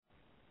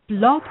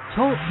Blog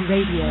Talk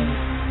Radio.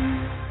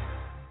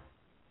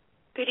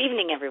 Good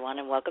evening, everyone,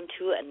 and welcome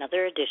to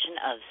another edition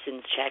of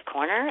Sin's Chat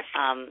Corner.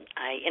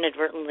 I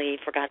inadvertently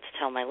forgot to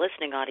tell my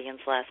listening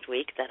audience last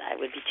week that I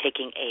would be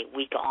taking a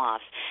week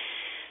off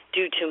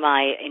due to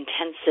my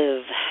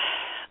intensive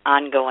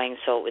ongoing,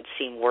 so it would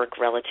seem, work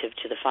relative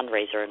to the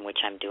fundraiser in which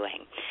I'm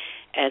doing.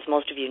 As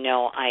most of you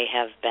know, I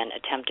have been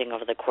attempting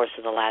over the course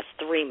of the last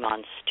 3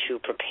 months to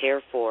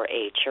prepare for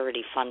a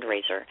charity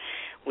fundraiser,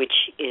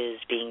 which is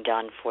being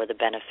done for the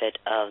benefit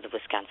of the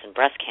Wisconsin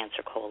Breast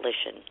Cancer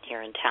Coalition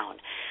here in town.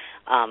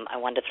 I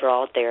wanted to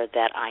throw out there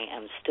that I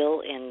am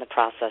still in the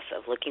process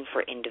of looking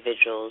for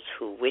individuals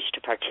who wish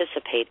to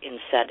participate in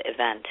said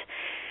event.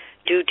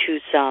 Due to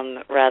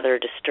some rather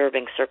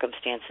disturbing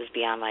circumstances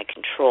beyond my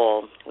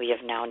control, we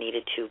have now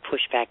needed to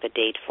push back the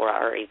date for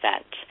our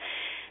event.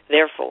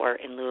 Therefore,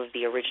 in lieu of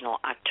the original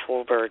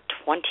October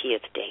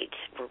 20th date,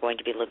 we're going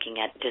to be looking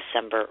at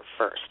December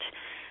 1st.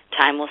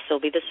 Time will still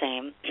be the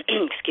same,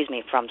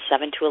 from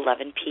 7 to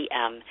 11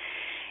 p.m.,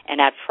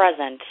 and at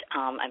present,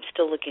 I'm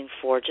still looking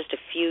for just a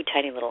few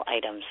tiny little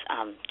items,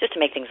 just to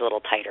make things a little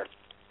tighter.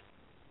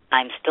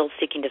 I'm still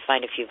seeking to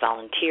find a few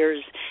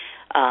volunteers.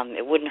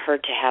 It wouldn't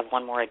hurt to have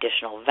one more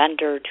additional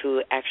vendor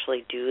to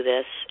actually do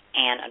this,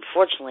 and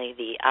unfortunately,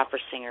 the opera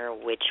singer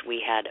which we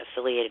had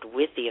affiliated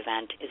with the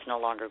event is no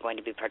longer going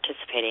to be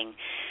participating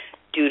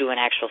due to an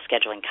actual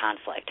scheduling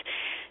conflict.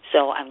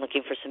 So I'm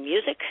looking for some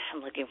music,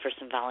 I'm looking for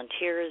some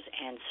volunteers,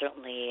 and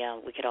certainly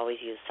we could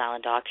always use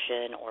silent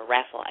auction or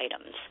raffle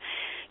items.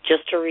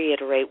 Just to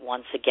reiterate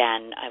once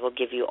again, I will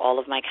give you all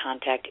of my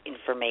contact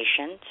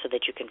information so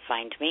that you can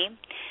find me.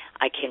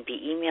 I can be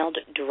emailed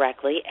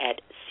directly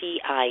at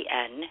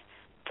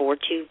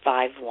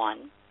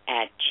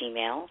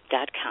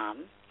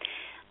cin4251@gmail.com.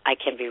 I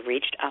can be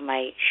reached on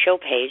my show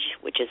page,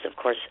 which is, of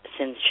course,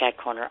 Sin's Chat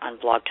Corner on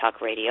Blog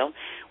Talk Radio,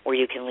 where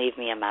you can leave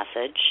me a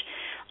message.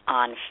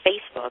 On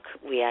Facebook,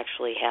 we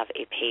actually have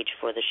a page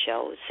for the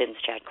show,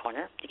 Sin's Chat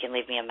Corner. You can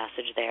leave me a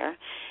message there.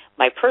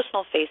 My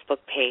personal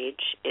Facebook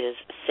page is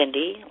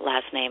Cindy,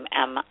 last name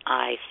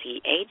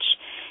M-I-C-H.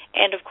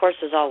 And, of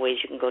course, as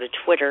always, you can go to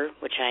Twitter,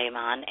 which I am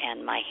on,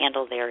 and my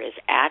handle there is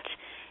at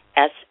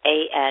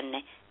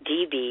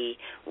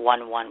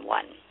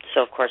SANDB111.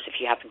 So, of course, if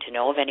you happen to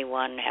know of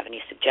anyone, have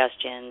any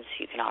suggestions,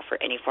 you can offer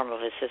any form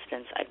of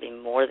assistance, I'd be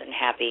more than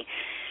happy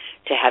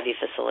to have you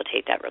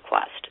facilitate that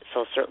request.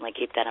 So certainly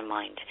keep that in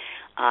mind.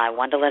 I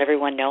wanted to let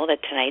everyone know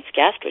that tonight's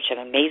guest, which I'm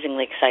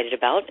amazingly excited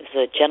about, is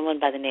a gentleman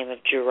by the name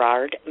of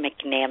Gerard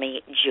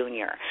McNamee,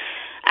 Jr.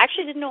 I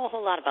actually didn't know a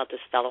whole lot about this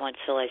fellow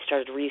until I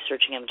started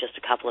researching him just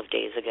a couple of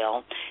days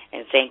ago.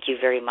 And thank you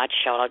very much.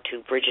 Shout out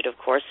to Bridget, of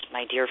course,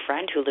 my dear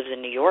friend who lives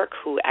in New York,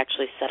 who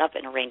actually set up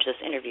and arranged this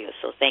interview.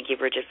 So thank you,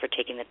 Bridget, for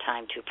taking the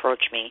time to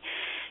approach me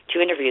to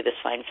interview this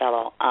fine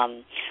fellow.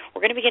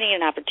 We're going to be getting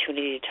an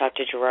opportunity to talk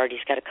to Gerard.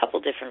 He's got a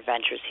couple different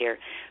ventures here.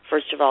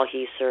 First of all,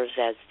 he serves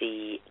as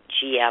the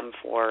GM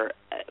for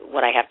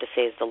what I have to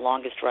say is the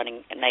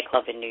longest-running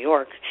nightclub in New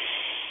York,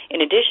 in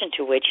addition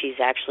to which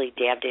he's actually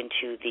dabbed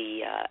into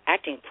the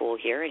acting pool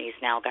here, and he's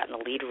now gotten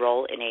the lead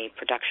role in a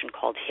production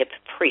called Hip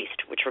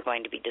Priest, which we're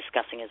going to be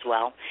discussing as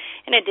well.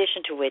 In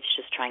addition to which,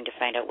 just trying to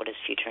find out what his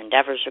future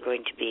endeavors are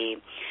going to be,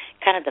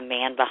 kind of the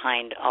man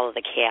behind all of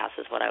the chaos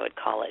is what I would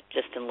call it,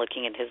 just in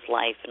looking at his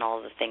life and all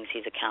of the things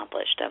he's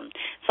accomplished.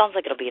 Sounds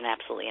like it'll be an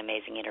absolutely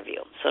amazing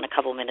interview. So in a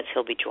couple minutes,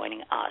 he'll be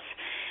joining us.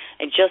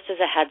 And just as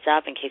a heads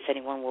up, in case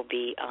anyone will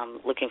be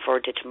looking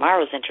forward to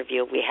tomorrow's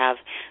interview, we have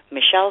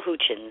Michelle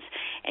Hutchins,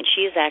 and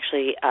she is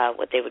actually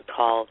what they would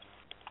call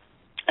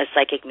a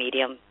psychic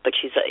medium, but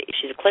she's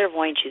a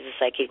clairvoyant, she's a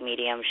psychic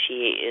medium.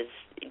 She is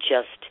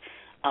just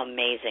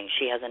amazing.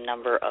 She has a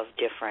number of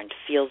different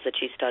fields that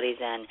she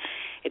studies in.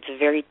 It's a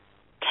very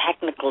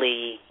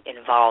technically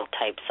involved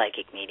type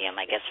psychic medium,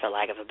 I guess, for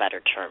lack of a better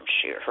term.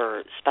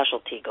 Her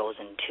specialty goes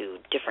into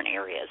different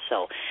areas.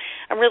 So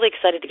I'm really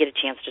excited to get a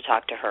chance to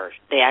talk to her.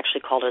 They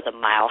actually called her the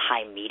Mile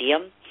High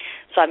Medium.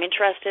 So I'm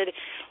interested.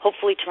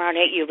 Hopefully tomorrow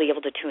night you'll be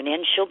able to tune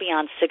in. She'll be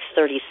on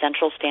 6:30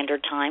 Central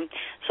Standard Time,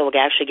 so we'll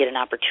actually get an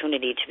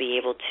opportunity to be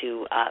able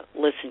to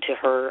listen to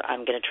her.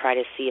 I'm going to try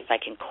to see if I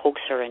can coax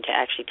her into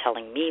actually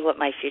telling me what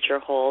my future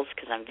holds,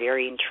 because I'm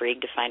very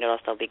intrigued to find out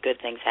if there'll be good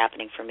things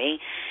happening for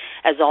me.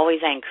 As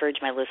always, I encourage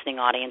my listening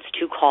audience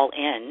to call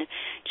in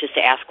just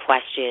to ask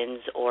questions,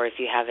 or if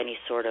you have any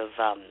sort of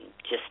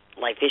just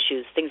life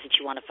issues, things that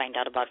you want to find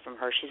out about from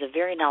her. She's a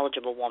very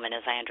knowledgeable woman,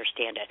 as I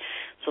understand it.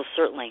 So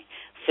certainly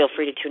feel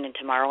free to tune in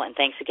tomorrow. And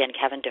thanks again,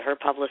 Kevin, to her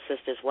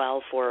publicist as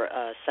well for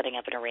setting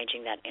up and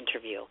arranging that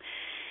interview.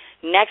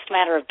 Next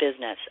matter of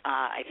business.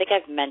 I think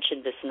I've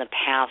mentioned this in the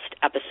past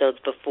episodes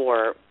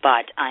before,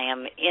 but I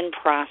am in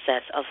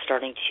process of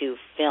starting to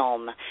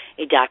film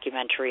a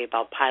documentary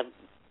about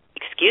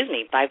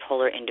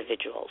bipolar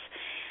individuals.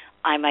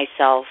 I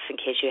myself, in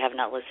case you have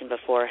not listened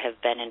before, have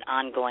been an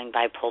ongoing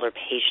bipolar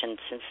patient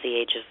since the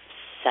age of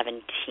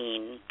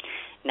 17.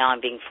 Now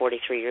I'm being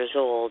 43 years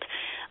old.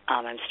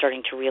 I'm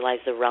starting to realize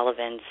the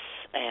relevance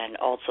and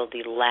also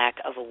the lack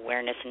of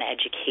awareness and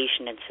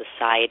education in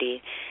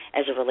society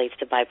as it relates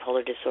to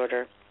bipolar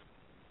disorder.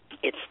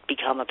 it's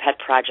become a pet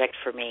project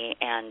for me,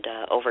 and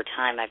over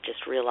time I've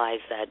just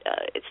realized that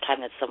it's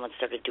time that someone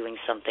started doing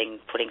something,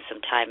 putting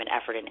some time and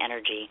effort and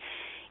energy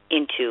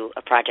into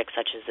a project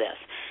such as this.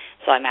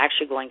 So I'm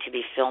actually going to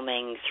be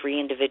filming 3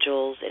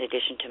 individuals in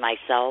addition to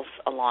myself,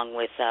 along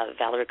with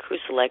Valerie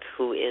Kruselik,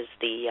 who is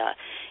the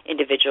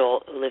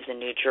individual who lives in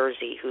New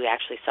Jersey who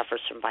actually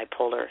suffers from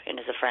bipolar and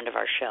is a friend of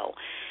our show.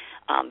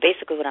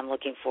 Basically what I'm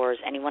looking for is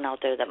anyone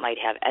out there that might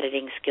have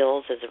editing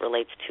skills as it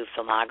relates to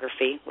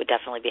filmography would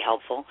definitely be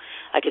helpful.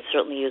 I could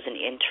certainly use an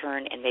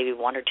intern and maybe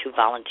 1 or 2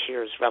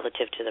 volunteers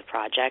relative to the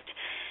project.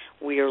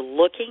 We are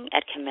looking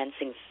at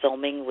commencing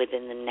filming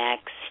within the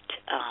next,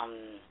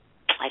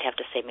 I'd have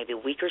to say maybe a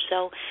week or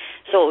so.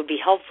 So it would be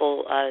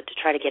helpful to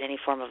try to get any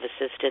form of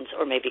assistance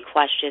or maybe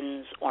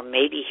questions or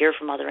maybe hear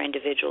from other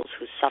individuals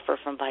who suffer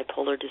from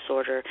bipolar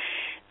disorder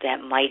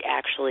that might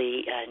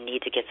actually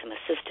need to get some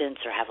assistance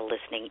or have a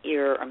listening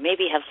ear or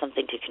maybe have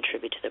something to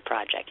contribute to the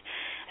project.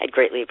 I'd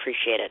greatly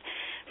appreciate it.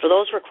 For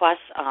those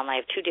requests, I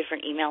have 2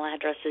 different email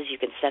addresses you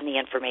can send the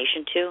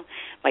information to.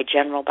 My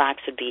general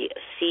box would be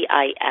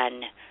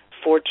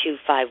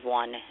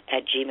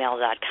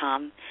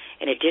CIN4251@gmail.com,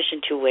 in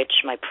addition to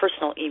which my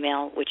personal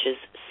email, which is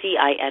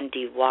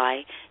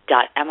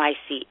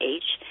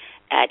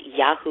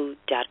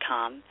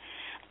CINDY.MICH@yahoo.com.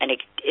 And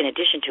in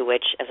addition to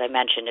which, as I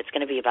mentioned, it's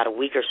going to be about a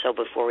week or so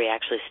before we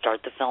actually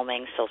start the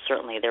filming, so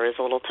certainly there is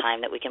a little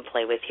time that we can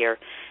play with here.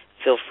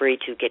 Feel free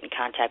to get in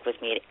contact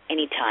with me at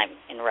any time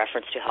in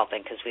reference to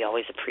helping, because we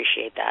always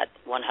appreciate that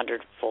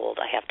 100-fold,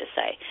 I have to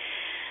say.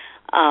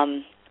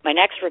 My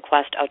next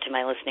request out to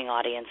my listening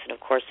audience, and of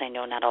course I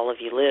know not all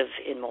of you live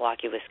in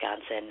Milwaukee,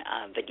 Wisconsin,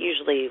 but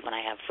usually when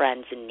I have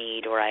friends in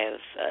need or I have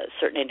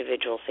certain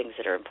individual things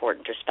that are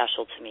important or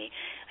special to me,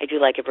 I do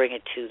like to bring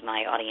it to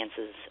my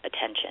audience's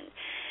attention.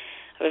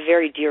 I have a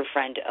very dear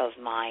friend of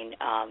mine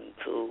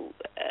who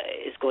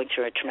is going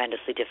through a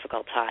tremendously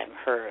difficult time.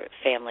 Her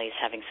family is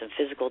having some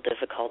physical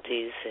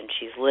difficulties, and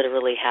she's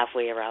literally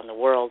halfway around the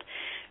world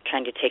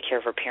trying to take care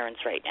of her parents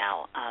right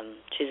now.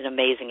 She's an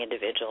amazing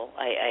individual.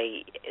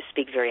 I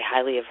speak very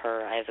highly of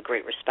her. I have a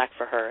great respect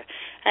for her.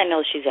 I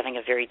know she's having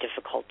a very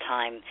difficult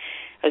time.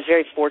 I was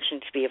very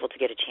fortunate to be able to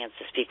get a chance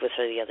to speak with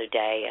her the other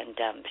day,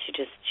 and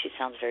she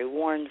sounds very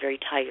worn, very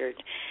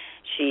tired.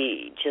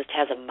 She just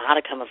has a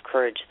modicum of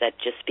courage that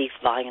just speaks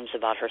volumes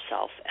about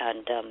herself.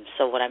 And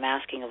so what I'm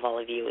asking of all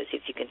of you is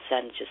if you can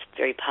send just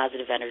very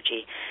positive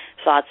energy,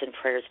 thoughts and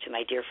prayers to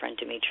my dear friend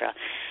Demetra,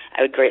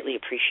 I would greatly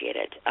appreciate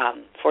it.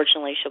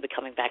 Fortunately, she'll be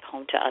coming back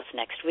home to us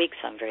next week,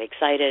 so I'm very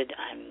excited.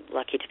 I'm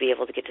lucky to be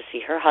able to get to see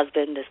her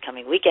husband this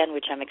coming weekend,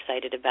 which I'm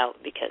excited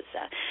about because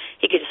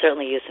he could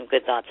certainly use some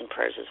good thoughts and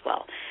prayers as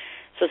well.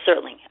 So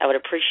certainly, I would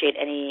appreciate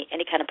any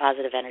kind of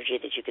positive energy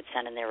that you could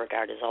send in their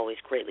regard is always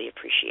greatly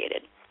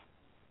appreciated.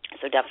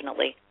 So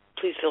definitely,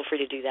 please feel free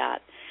to do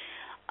that.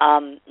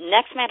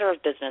 Next matter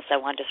of business I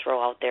want to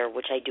throw out there,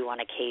 which I do on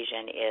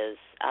occasion, is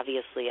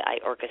obviously I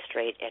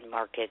orchestrate and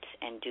market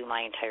and do my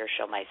entire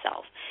show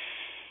myself.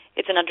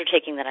 It's an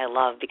undertaking that I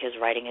love because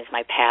writing is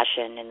my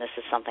passion, and this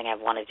is something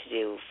I've wanted to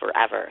do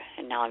forever.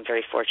 And now I'm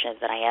very fortunate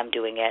that I am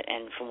doing it,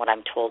 and from what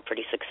I'm told,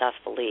 pretty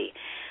successfully.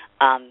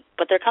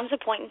 But there comes a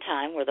point in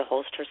time where the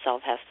host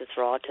herself has to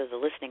throw out to the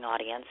listening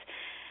audience,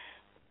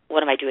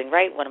 what am I doing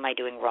right? What am I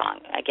doing wrong?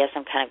 I guess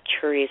I'm kind of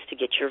curious to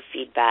get your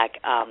feedback.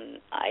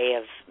 I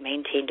have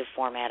maintained a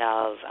format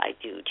of I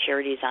do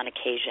charities on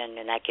occasion,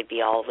 and that could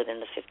be all within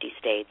the 50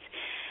 states.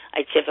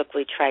 I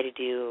typically try to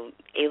do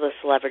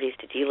A-list celebrities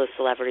to D-list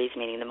celebrities,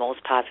 meaning the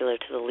most popular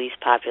to the least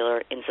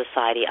popular in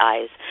society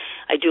eyes.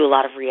 I do a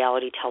lot of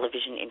reality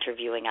television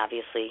interviewing.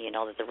 Obviously, you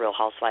know that the Real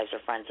Housewives are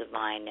friends of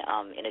mine,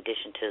 in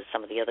addition to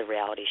some of the other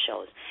reality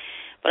shows.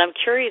 But I'm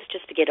curious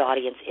just to get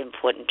audience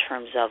input in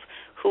terms of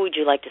who would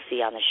you like to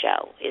see on the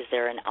show? Is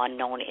there an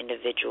unknown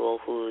individual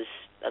who's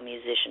a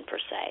musician per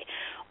se,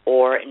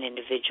 or an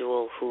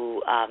individual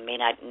who may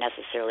not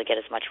necessarily get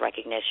as much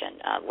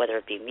recognition, whether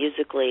it be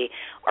musically,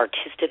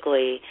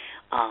 artistically,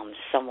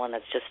 someone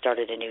that's just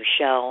started a new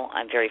show?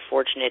 I'm very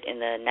fortunate in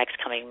the next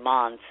coming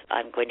months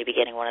I'm going to be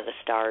getting one of the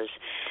stars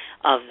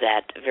of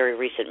that very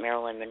recent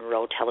Marilyn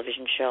Monroe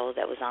television show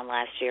that was on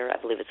last year.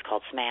 I believe it's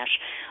called Smash.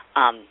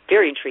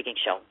 Very intriguing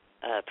show.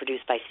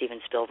 Produced by Steven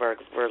Spielberg.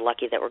 We're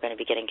lucky that we're going to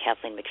be getting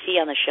Kathleen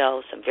McPhee on the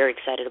show, so I'm very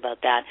excited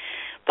about that.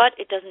 But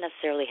it doesn't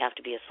necessarily have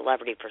to be a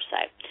celebrity per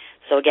se.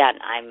 So again,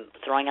 I'm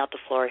throwing out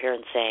the floor here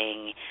and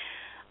saying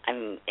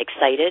I'm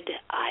excited.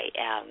 I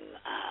am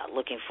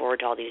looking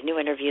forward to all these new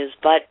interviews,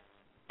 but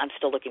I'm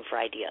still looking for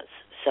ideas.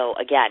 So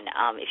again,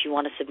 if you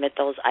want to submit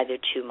those either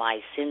to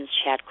my Sins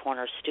Chat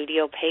Corner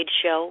studio page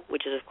show,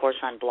 which is of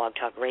course on Blog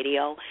Talk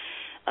Radio.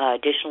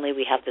 Additionally,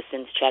 we have the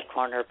Sins Chat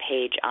Corner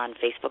page on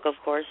Facebook, of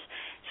course.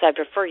 So I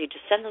prefer you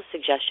just send those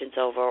suggestions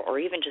over or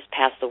even just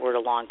pass the word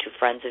along to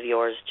friends of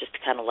yours just to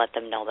kind of let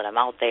them know that I'm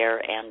out there,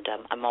 and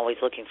I'm always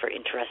looking for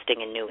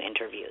interesting and new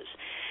interviews.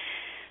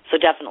 So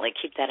definitely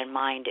keep that in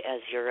mind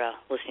as you're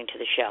listening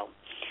to the show.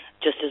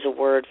 Just as a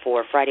word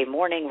for Friday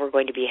morning, we're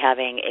going to be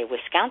having a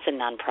Wisconsin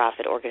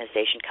nonprofit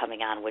organization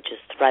coming on, which is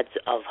Threads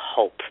of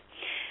Hope.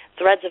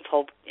 Threads of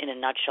Hope, in a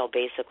nutshell,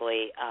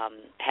 basically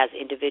has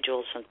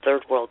individuals from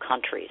third world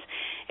countries.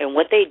 And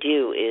what they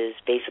do is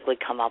basically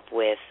come up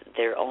with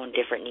their own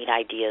different neat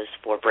ideas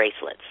for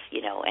bracelets,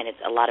 and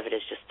a lot of it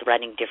is just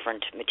threading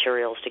different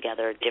materials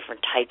together,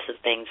 different types of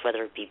things,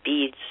 whether it be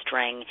beads,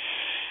 string.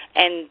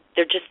 And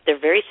they're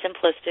very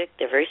simplistic.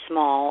 They're very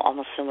small,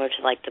 almost similar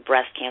to like the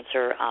breast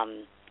cancer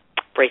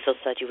bracelets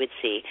that you would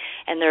see,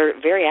 and they're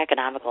very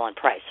economical in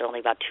price. They're only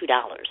about $2.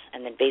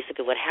 And then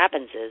basically what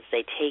happens is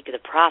they take the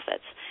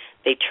profits,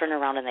 they turn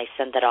around and they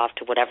send that off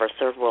to whatever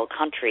third world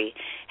country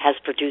has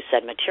produced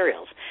said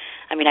materials.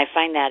 I mean, I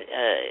find that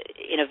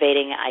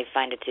innovating. I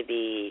find it to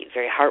be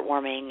very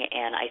heartwarming,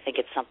 and I think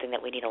it's something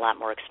that we need a lot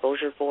more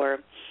exposure for.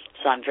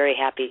 So I'm very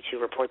happy to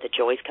report that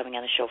Joey's coming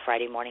on the show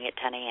Friday morning at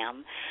 10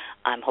 a.m.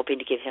 I'm hoping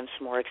to give him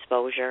some more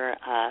exposure.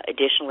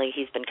 Additionally,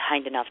 he's been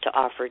kind enough to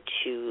offer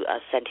to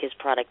send his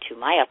product to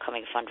my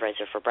upcoming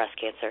fundraiser for breast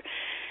cancer.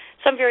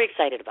 So I'm very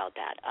excited about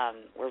that.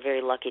 We're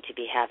very lucky to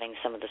be having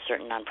some of the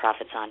certain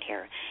nonprofits on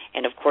here.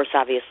 And, of course,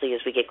 obviously,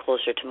 as we get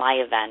closer to my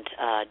event,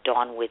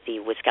 Dawn with the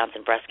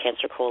Wisconsin Breast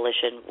Cancer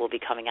Coalition will be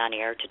coming on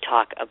air to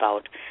talk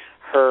about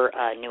her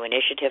new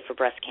initiative for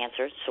breast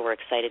cancer. So we're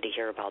excited to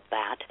hear about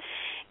that.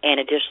 And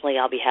additionally,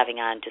 I'll be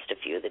having on just a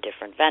few of the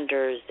different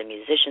vendors, the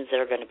musicians that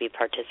are going to be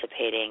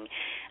participating.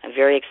 I'm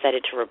very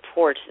excited to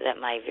report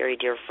that my very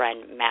dear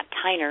friend Matt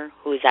Tyner,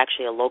 who is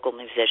actually a local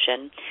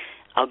musician,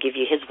 I'll give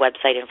you his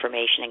website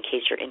information in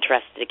case you're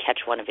interested to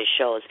catch one of his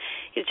shows.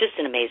 He's just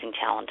an amazing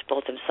talent,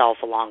 both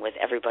himself along with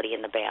everybody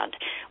in the band.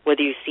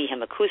 Whether you see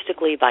him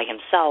acoustically by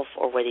himself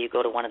or whether you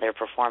go to one of their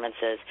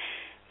performances,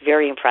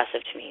 very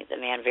impressive to me. The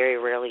man very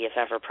rarely, if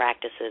ever,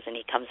 practices, and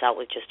he comes out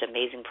with just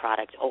amazing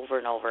product over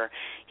and over.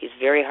 He's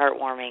very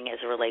heartwarming as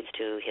it relates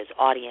to his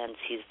audience.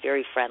 He's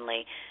very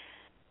friendly.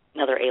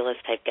 Another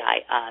A-list type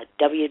guy.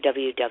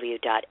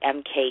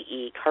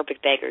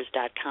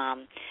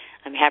 www.mkecarpetbaggers.com.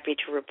 I'm happy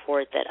to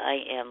report that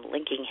I am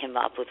linking him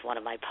up with one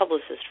of my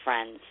publicist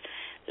friends.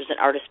 There's an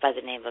artist by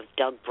the name of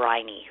Doug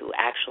Briney who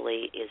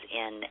actually is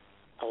in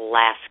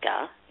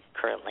Alaska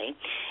currently,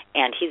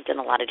 and he's done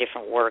a lot of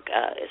different work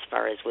as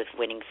far as with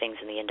winning things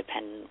in the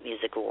Independent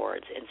Music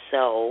Awards. And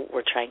so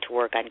we're trying to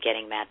work on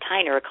getting Matt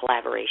Tyner a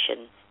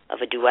collaboration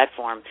of a duet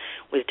form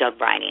with Doug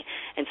Briney.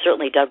 And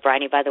certainly Doug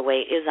Briney, by the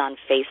way, is on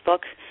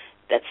Facebook.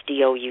 That's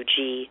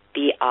DOUGBRINEY.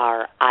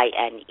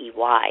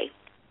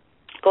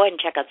 Go ahead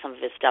and check out some of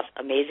his stuff.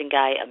 Amazing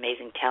guy,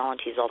 amazing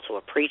talent. He's also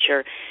a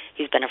preacher.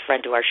 He's been a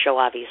friend to our show,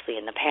 obviously,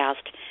 in the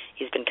past.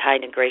 He's been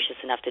kind and gracious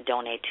enough to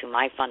donate to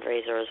my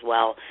fundraiser as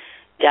well.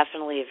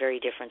 Definitely a very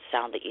different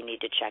sound that you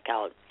need to check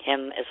out.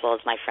 Him as well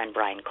as my friend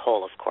Brian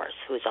Cole, of course,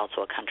 who is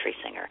also a country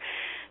singer.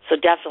 So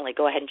definitely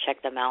go ahead and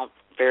check them out.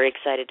 Very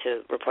excited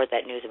to report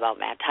that news about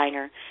Matt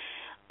Tyner.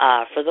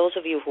 For those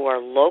of you who are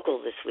local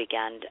this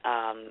weekend,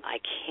 I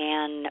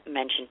can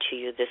mention to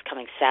you this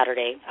coming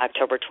Saturday,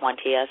 October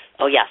 20th.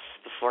 Oh, yes,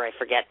 before I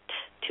forget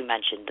to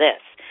mention this.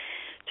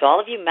 To all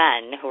of you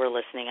men who are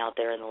listening out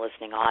there in the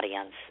listening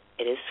audience,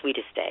 it is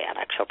Sweetest Day on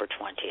October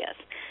 20th.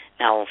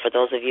 Now, for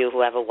those of you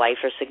who have a wife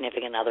or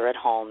significant other at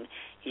home,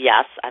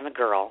 yes, I'm a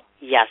girl.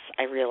 Yes,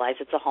 I realize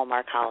it's a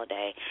Hallmark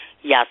holiday.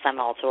 Yes, I'm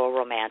also a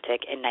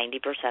romantic, and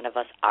 90% of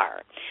us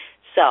are.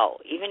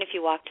 So even if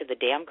you walk to the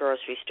damn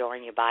grocery store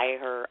and you buy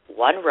her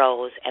one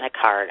rose and a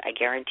card, I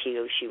guarantee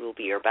you she will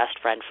be your best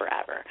friend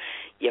forever.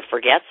 You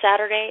forget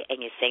Saturday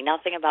and you say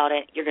nothing about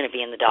it, you're going to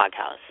be in the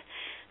doghouse.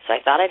 So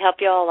I thought I'd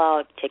help you all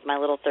out, take my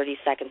little 30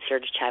 seconds here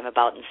to chime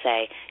about and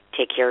say,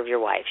 take care of your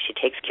wife. She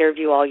takes care of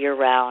you all year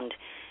round.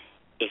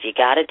 If you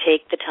got to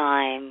take the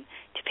time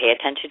to pay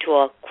attention to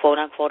a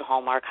quote-unquote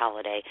Hallmark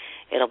holiday,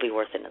 it'll be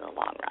worth it in the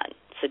long run.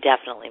 So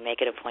definitely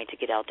make it a point to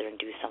get out there and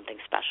do something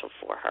special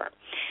for her.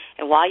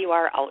 And while you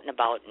are out and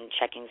about and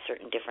checking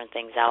certain different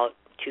things out,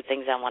 two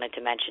things I wanted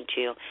to mention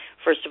to you.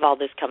 First of all,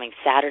 this coming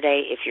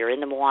Saturday, if you're in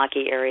the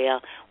Milwaukee area,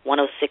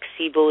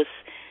 106C booth,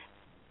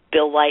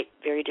 Bill White,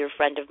 very dear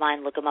friend of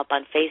mine, look him up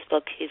on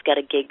Facebook. He's got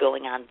a gig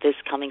going on this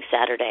coming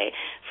Saturday.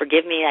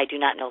 Forgive me, I do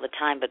not know the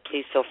time, but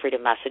please feel free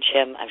to message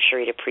him. I'm sure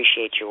he'd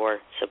appreciate your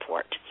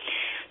support.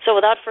 So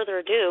without further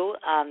ado,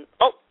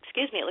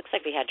 excuse me, it looks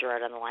like we had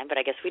Gerard on the line, but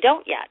I guess we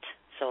don't yet,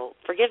 so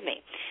forgive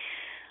me.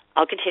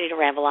 I'll continue to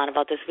ramble on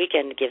about this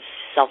weekend to give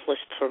selfless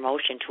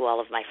promotion to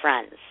all of my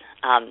friends.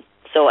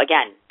 So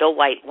again, Bill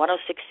White,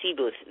 106C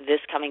booth,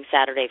 this coming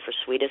Saturday for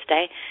Sweetest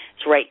Day.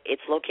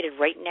 It's located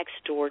right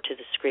next door to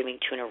the Screaming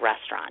Tuna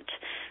restaurant.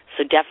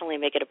 So definitely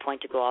make it a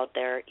point to go out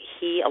there.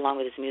 He, along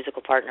with his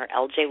musical partner,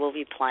 LJ, will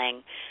be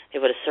playing. They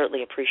would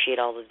certainly appreciate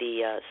all of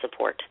the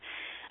support.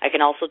 I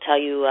can also tell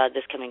you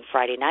this coming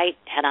Friday night,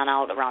 head on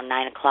out around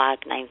 9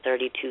 o'clock,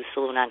 9:30 to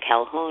Saloon on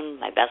Calhoun.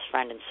 My best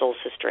friend and soul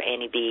sister,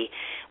 Annie B.,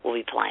 will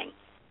be playing.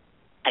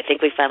 I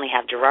think we finally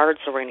have Gerard,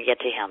 so we're going to get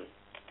to him.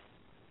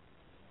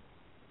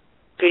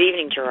 Good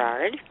evening,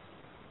 Gerard.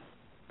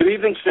 Good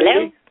evening, Cindy.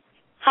 Hello.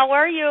 How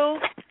are you?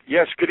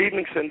 Yes, good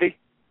evening, Cindy.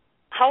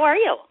 How are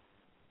you?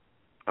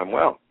 I'm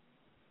well.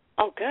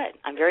 Oh, good.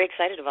 I'm very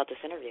excited about this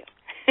interview.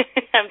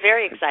 I'm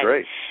very excited.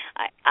 Great.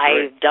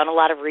 I've done a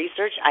lot of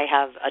research. I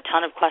have a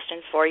ton of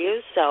questions for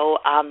you, so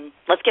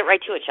let's get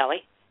right to it, shall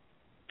we?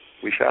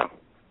 We shall.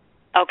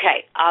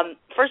 Okay.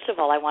 First of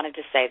all, I wanted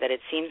to say that it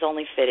seems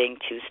only fitting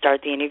to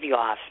start the interview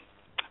off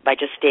by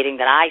just stating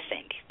that I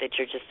think that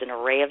you're just an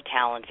array of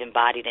talent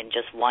embodied in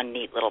just one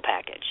neat little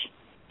package.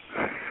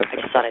 I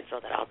just thought I'd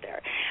throw that out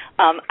there.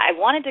 I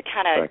wanted to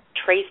kind of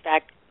trace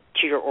back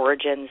to your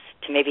origins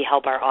to maybe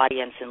help our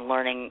audience in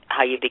learning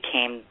how you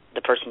became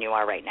the person you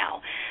are right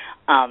now.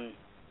 And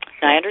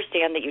I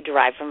understand that you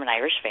derive from an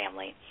Irish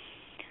family.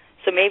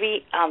 So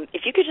maybe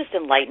if you could just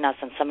enlighten us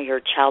on some of your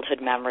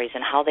childhood memories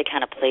and how they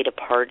kind of played a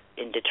part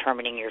in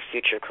determining your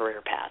future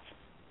career path.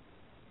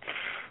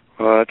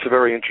 It's a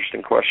very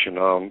interesting question.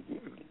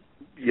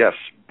 Yes,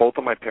 both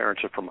of my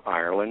parents are from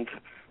Ireland.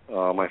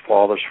 My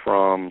father's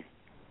from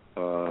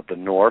the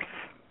north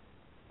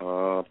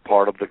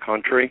part of the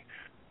country,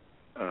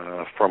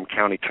 from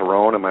County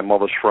Tyrone, and my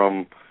mother's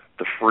from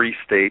the Free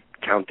State,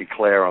 County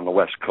Clare on the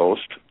west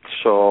coast.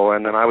 So,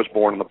 and then I was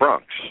born in the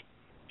Bronx.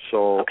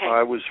 So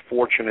I was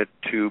fortunate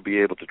to be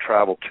able to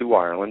travel to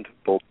Ireland,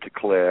 both to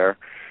Clare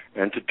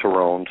and to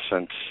Tyrone,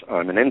 since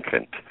I'm an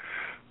infant.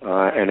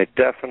 And it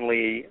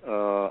definitely,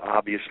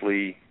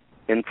 obviously,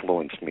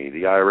 influenced me.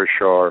 The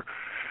Irish are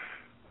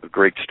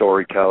great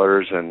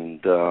storytellers and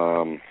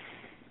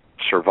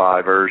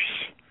survivors,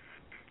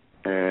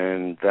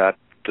 and that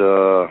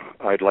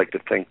I'd like to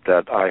think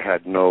that I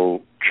had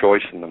no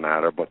choice in the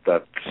matter, but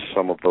that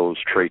some of those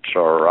traits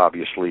are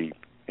obviously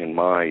in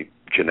my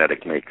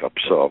genetic makeup.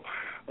 So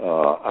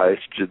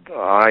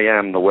I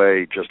am the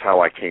way, just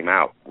how I came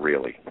out,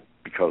 really,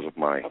 because of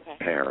my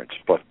parents.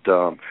 But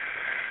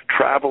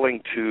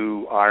traveling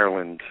to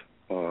Ireland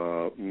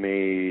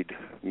made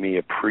me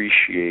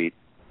appreciate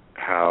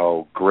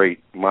how great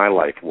my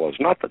life was.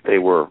 Not that they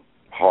were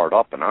hard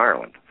up in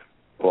Ireland,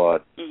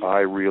 but I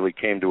really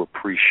came to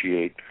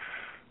appreciate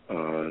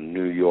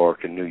New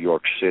York and New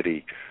York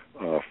City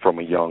from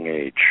a young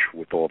age,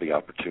 with all the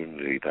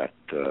opportunity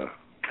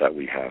that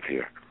we have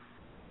here.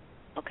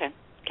 Okay,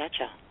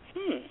 gotcha.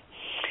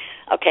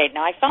 Okay,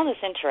 now I found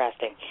this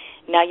interesting.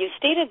 Now, you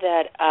stated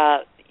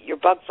that your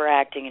bug for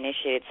acting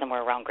initiated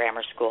somewhere around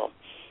grammar school,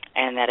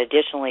 and that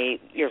additionally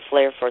your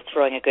flair for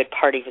throwing a good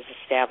party was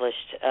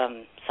established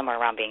somewhere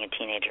around being a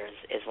teenager,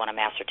 is what I'm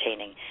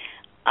ascertaining.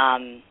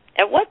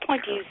 At what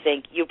point do you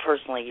think you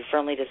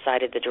firmly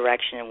decided the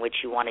direction in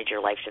which you wanted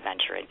your life to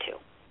venture into?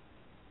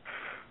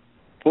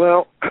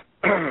 Well,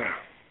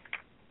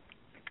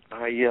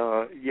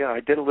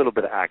 I did a little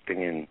bit of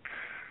acting in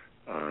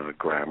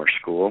grammar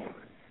school,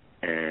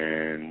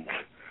 and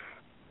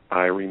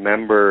I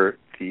remember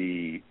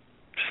the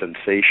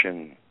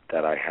sensation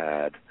that I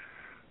had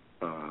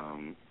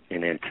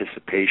in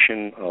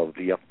anticipation of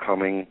the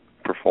upcoming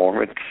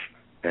performance,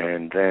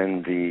 and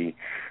then the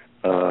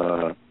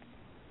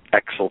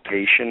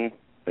exultation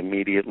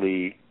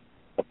immediately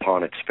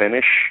upon its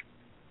finish,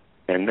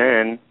 and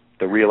then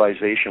the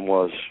realization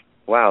was,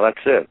 wow,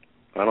 that's it.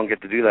 I don't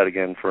get to do that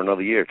again for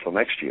another year, till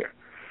next year.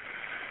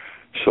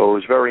 So it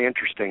was very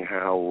interesting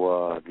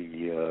how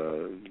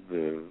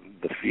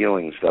the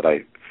feelings that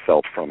I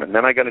felt from it. And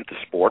then I got into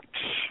sports,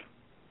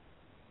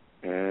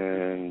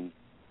 and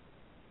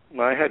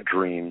I had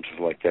dreams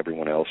like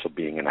everyone else of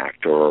being an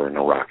actor or in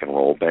a rock and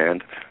roll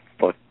band,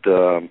 but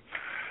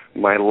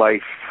my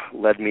life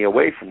led me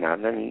away from that.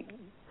 And then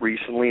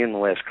recently, in the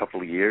last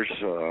couple of years,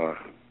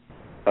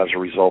 as a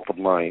result of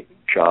my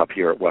job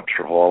here at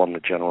Webster Hall, I'm the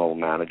general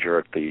manager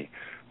at the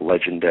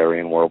legendary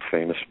and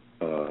world-famous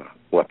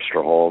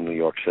Webster Hall in New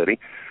York City.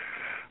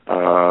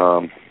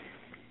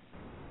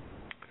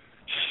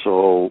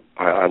 So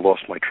I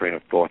lost my train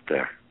of thought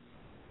there.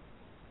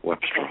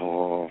 Webster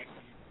Hall.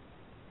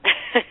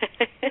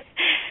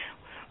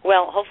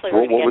 Well, hopefully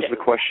we're what was the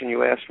question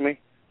you asked me?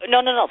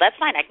 No, that's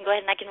fine. I can go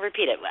ahead and I can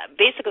repeat it.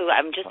 Basically,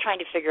 I'm just trying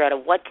to figure out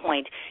at what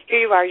point, here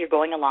you are, you're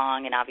going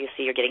along, and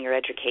obviously you're getting your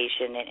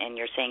education, and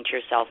you're saying to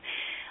yourself,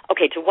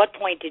 okay, to what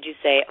point did you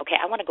say, okay,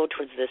 I want to go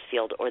towards this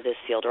field, or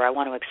I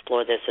want to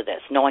explore this or this,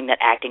 knowing that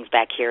acting's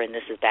back here and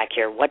this is back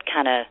here? What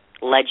kind of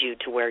led you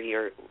to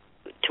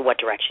what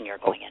direction you're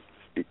going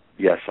in?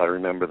 Yes, I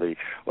remember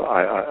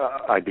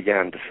I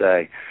began to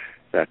say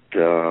that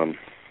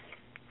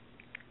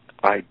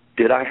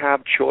I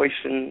have choice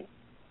in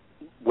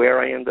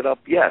where I ended up?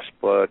 Yes,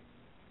 but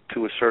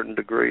to a certain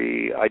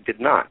degree, I did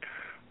not.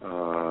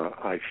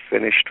 I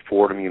finished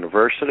Fordham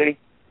University.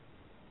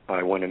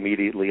 I went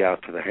immediately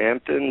out to the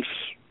Hamptons,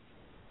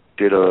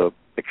 did a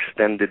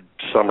extended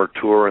summer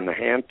tour in the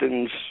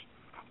Hamptons,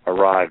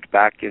 arrived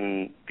back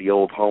in the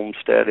old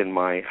homestead in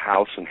my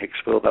house in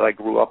Hicksville that I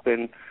grew up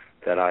in,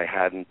 that I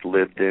hadn't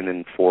lived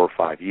in 4 or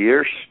 5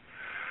 years.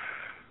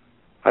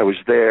 I was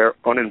there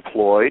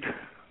unemployed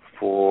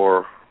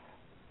for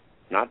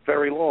not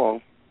very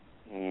long,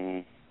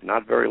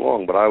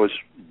 but I was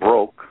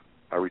broke.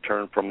 I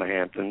returned from the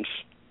Hamptons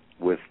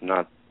with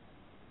not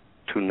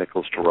 2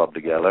 nickels to rub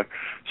together.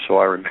 So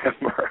I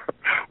remember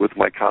with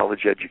my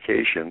college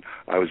education,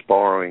 I was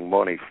borrowing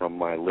money from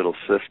my little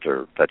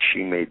sister that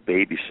she made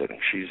babysitting.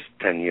 She's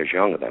 10 years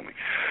younger than me.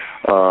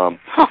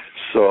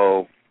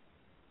 So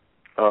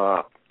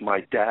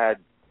my dad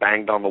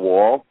banged on the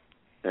wall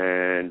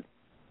and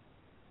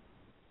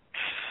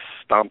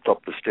stomped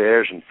up the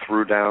stairs and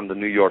threw down the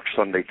New York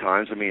Sunday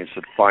Times at me and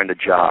said, "Find a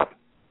job."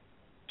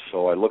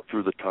 So I looked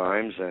through the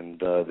Times, and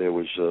there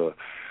was,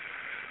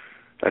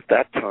 at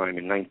that time,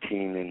 in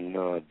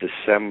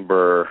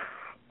December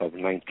of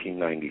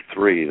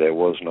 1993, there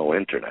was no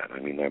Internet. I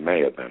mean, there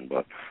may have been,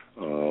 but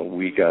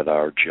we got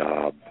our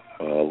job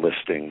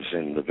listings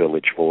in the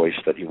Village Voice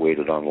that you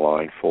waited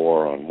online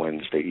for on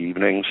Wednesday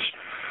evenings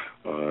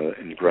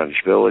in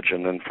Greenwich Village,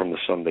 and then from the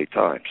Sunday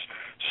Times.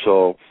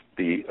 So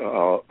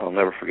I'll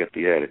never forget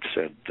the ad. It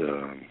said,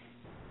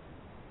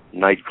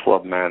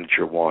 nightclub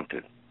manager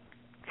wanted,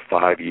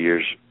 5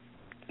 years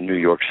New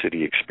York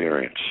City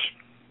experience,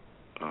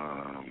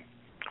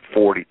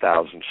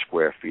 40,000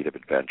 square feet of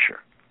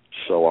adventure.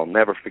 So I'll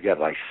never forget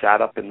it. I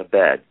sat up in the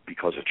bed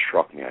because it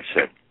struck me. I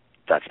said,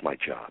 that's my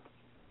job.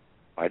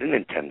 I didn't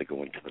intend to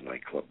go into the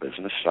nightclub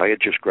business. I had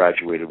just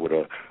graduated with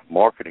a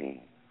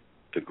marketing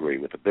degree,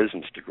 with a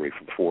business degree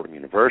from Fordham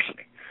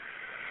University.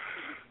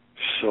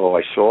 So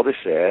I saw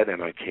this ad,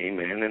 and I came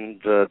in,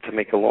 and to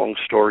make a long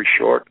story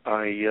short,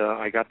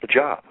 I got the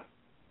job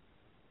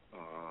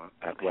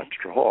at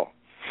Webster Hall.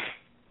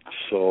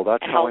 So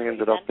that's how I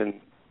ended up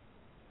in.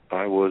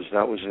 I was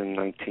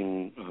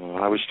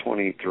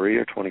 23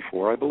 or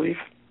 24, I believe.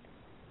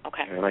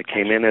 Okay. And I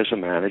came in as a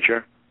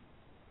manager.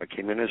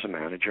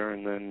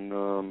 And then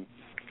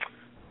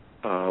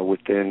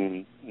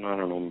within, I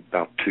don't know,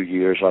 about 2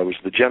 years, I was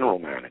the general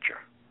manager.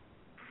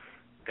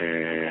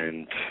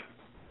 And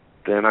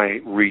then I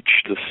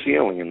reached the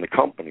ceiling in the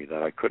company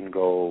that I couldn't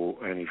go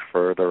any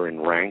further in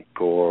rank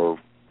or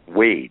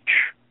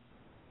wage.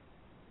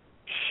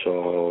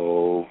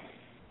 So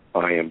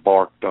I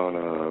embarked on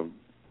a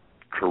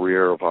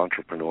career of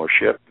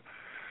entrepreneurship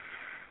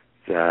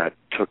that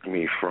took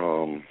me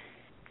from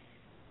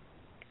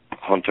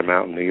Hunter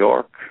Mountain, New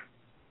York,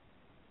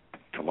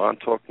 to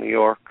Montauk, New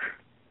York,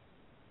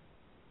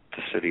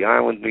 to City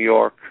Island, New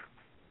York,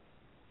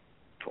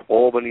 to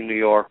Albany, New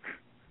York,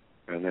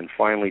 and then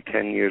finally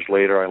 10 years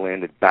later I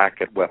landed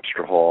back at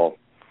Webster Hall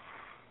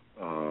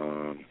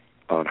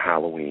on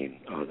Halloween.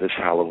 This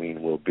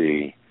Halloween will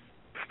be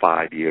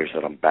 5 years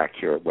that I'm back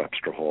here at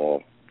Webster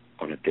Hall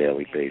on a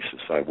daily basis.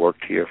 I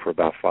worked here for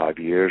about 5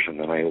 years, and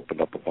then I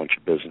opened up a bunch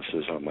of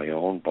businesses on my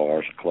own,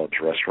 bars, clubs,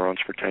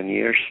 restaurants for 10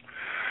 years.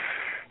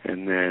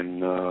 And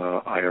then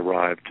I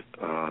arrived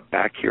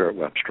back here at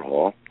Webster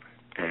Hall,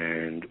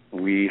 and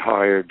we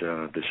hired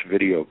this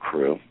video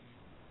crew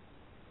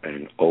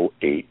in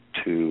 2008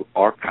 to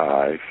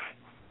archive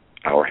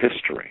our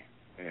history.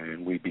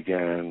 And we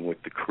began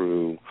with the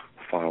crew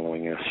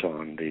following us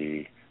on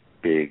the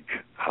big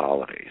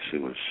holidays.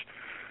 It was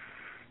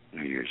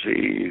New Year's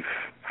Eve,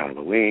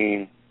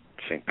 Halloween,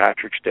 St.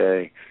 Patrick's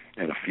Day,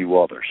 and a few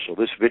others. So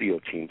this video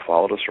team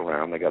followed us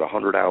around. They got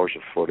 100 hours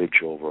of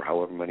footage over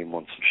however many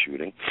months of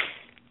shooting,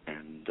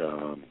 and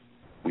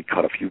we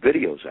cut a few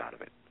videos out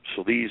of it.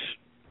 So these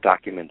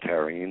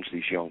documentarians,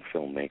 these young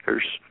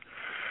filmmakers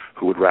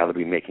who would rather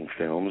be making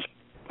films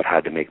but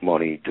had to make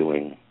money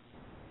doing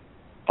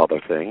other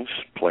things,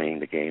 playing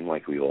the game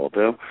like we all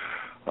do,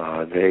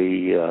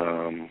 they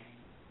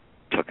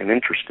took an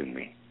interest in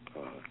me,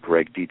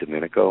 Greg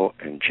DiDomenico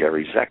and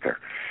Jerry Zecker.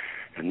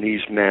 And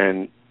these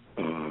men,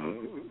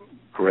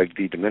 Greg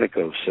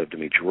DiDomenico said to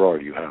me,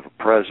 "Gerard, you have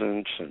a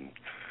presence," and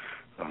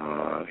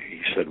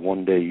he said,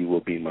 "One day you will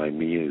be my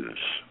muse."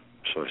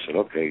 So I said,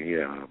 "Okay,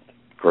 yeah,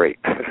 great."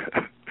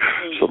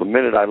 So the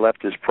minute I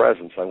left his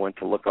presence, I went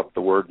to look up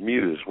the word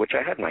muse, which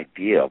I had an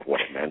idea of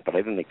what it meant, but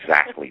I didn't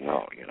exactly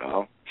know, you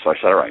know. So I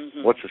said, all right,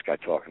 what's this guy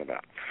talking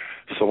about?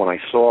 So when I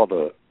saw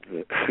the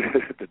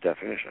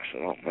definition, I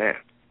said, oh, man,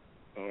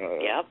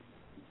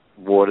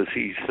 what does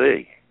he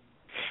see?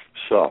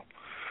 So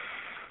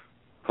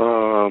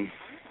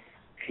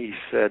he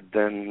said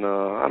then,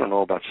 I don't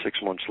know, about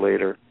 6 months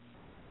later,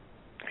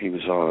 he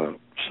was on a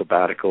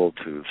sabbatical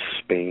to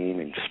Spain,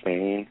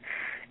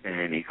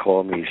 and he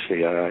called me.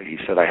 He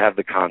said, I have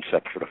the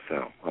concept for the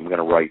film. I'm going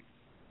to write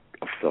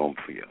a film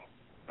for you.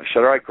 I said,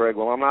 all right, Greg,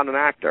 well, I'm not an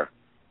actor.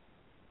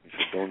 He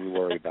said, don't you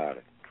worry about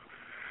it.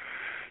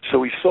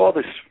 So he saw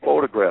this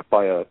photograph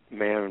by a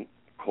man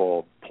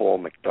called Paul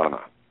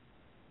McDonough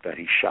that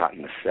he shot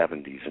in the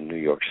 70s in New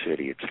York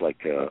City. It's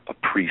like a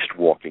priest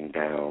walking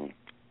down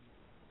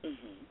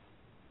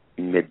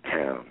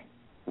Midtown.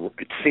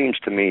 It seems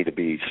to me to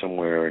be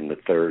somewhere in the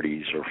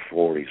 30s or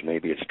 40s.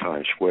 Maybe it's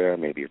Times Square,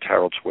 maybe it's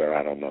Herald Square,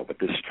 I don't know. But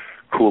this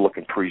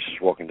cool-looking priest is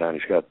walking down.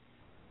 He's got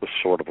a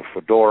sort of a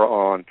fedora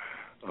on,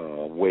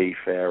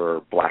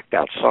 Wayfarer,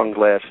 blacked-out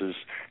sunglasses,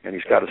 and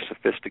he's got a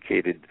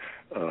sophisticated,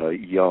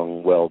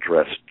 young,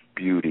 well-dressed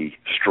beauty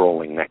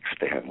strolling next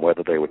to him.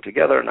 Whether they were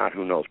together or not,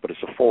 who knows? But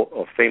it's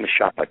a famous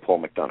shot by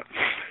Paul McDonough.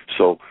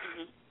 So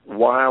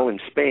while in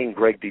Spain,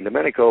 Greg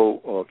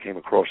DiDomenico came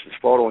across this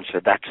photo and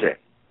said, that's it.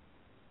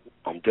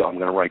 I'm going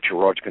to write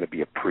Gerard's going to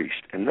be a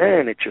priest. And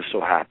then it just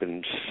so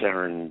happens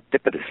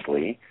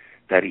serendipitously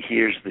that he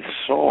hears this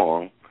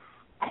song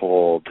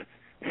called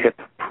Hip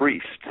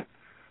Priest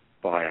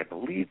by, I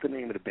believe the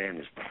name of the band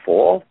is The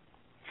Fall.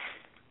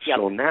 Yep.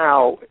 So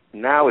now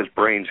his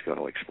brain's going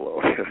to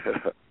explode.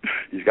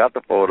 He's got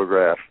the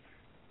photograph,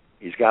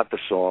 he's got the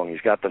song,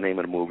 he's got the name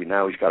of the movie.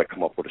 Now he's got to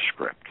come up with a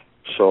script.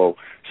 So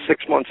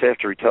 6 months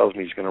after he tells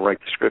me he's going to write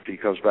the script, he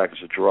comes back and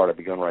says, Gerard, I've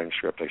begun writing the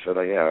script. I said,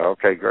 oh, yeah,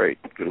 okay, great.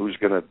 Who's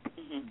going to,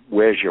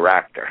 where's your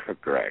actor,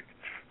 Greg?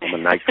 I'm a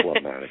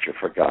nightclub manager,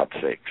 for God's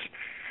sakes.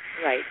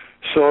 Right.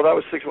 So that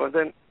was 6 months.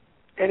 Then,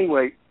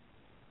 anyway,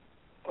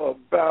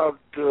 about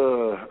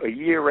a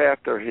year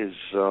after his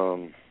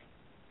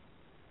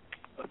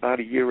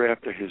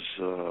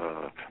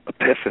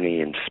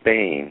epiphany in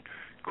Spain,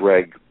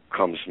 Greg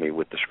comes to me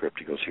with the script.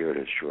 He goes, here it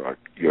is, Gerard,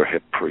 you're a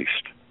hip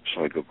priest.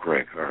 So I go,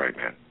 Greg, all right,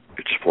 man,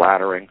 it's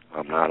flattering.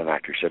 I'm not an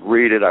actor. He said,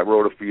 read it. I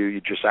wrote it for you. You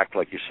just act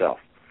like yourself.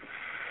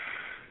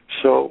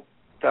 So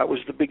that was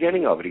the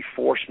beginning of it. He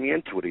forced me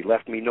into it. He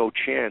left me no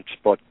chance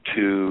but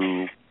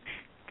to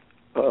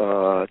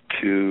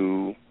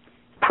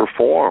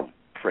perform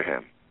for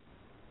him.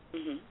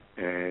 Mm-hmm.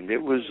 And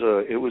it was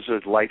a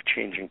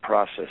life-changing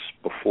process.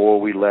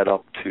 Before we led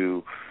up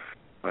to,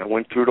 I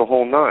went through the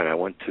whole nine. I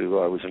was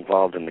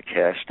involved in the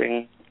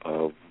casting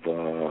of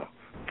the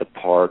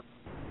part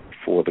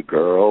for the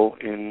girl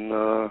in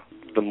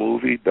the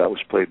movie that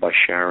was played by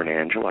Sharon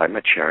Angela. I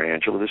met Sharon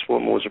Angela. This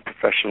woman is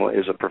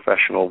a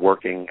professional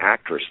working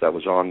actress that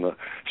was on The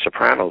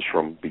Sopranos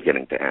from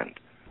beginning to end.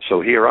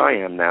 So here I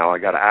am now. I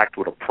got to act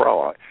with a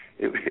pro.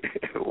 It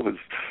was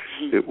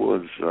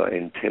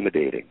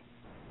intimidating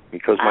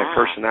because my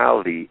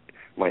personality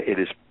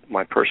is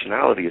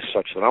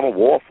such that I'm a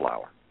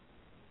wallflower.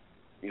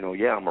 You know,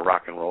 yeah, I'm a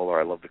rock and roller.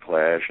 I love the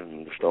Clash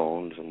and the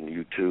Stones and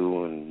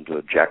U2 and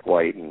Jack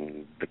White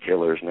and the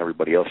Killers and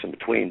everybody else in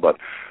between. But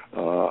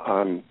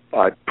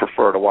I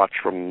prefer to watch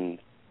from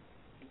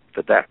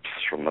the depths,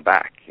 from the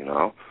back. You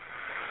know.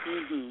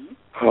 Mm-hmm.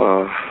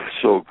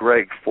 So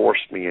Greg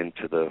forced me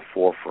into the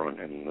forefront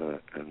and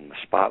the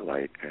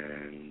spotlight.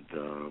 And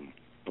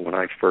when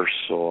I first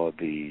saw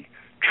the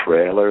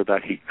trailer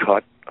that he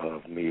cut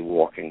of me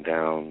walking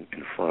down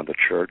in front of the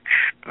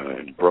church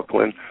in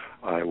Brooklyn,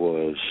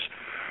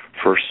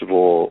 first of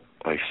all,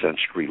 I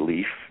sensed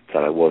relief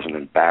that I wasn't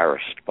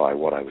embarrassed by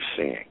what I was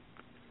seeing.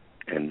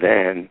 And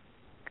then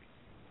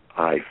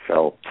I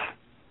felt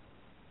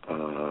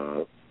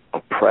a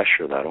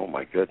pressure that, oh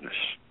my goodness,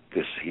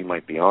 he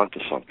might be onto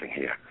something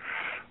here.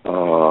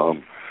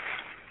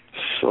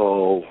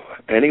 So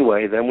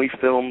anyway, then we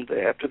filmed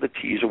after the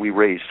teaser. We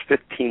raised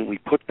 $15. We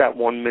put that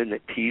 1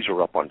 minute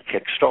teaser up on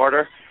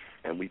Kickstarter,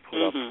 and we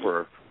put up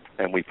for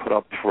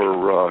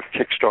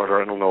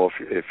Kickstarter. I don't know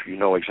if you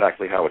know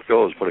exactly how it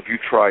goes, but if you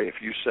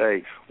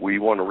say we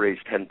want to raise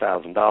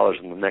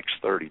 $10,000 in the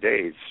next 30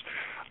 days,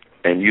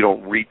 and you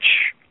don't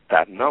reach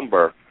that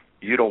number,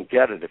 you don't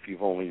get it if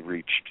you've only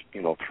reached,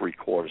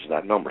 3/4 of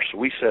that number. So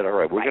we said, all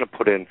right, we're going to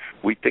put in,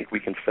 we think we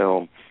can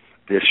film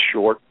this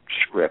short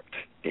script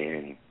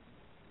in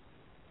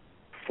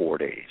 4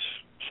 days.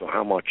 So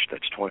how much?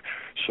 That's 20.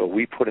 So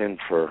we put in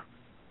for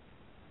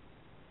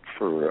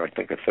I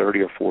think a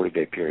 30 or 40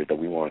 day period that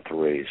we wanted to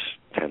raise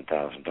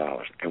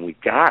 $10,000, and we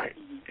got it,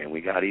 and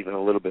we got even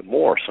a little bit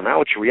more. So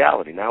now it's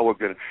reality. Now we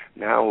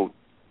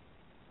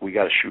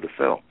got to shoot a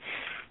film.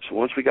 So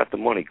once we got the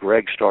money,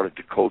 Greg started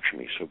to coach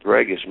me. So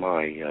Greg is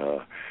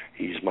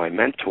he's my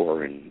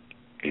mentor in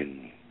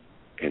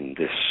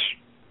this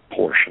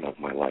portion of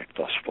my life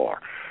thus far.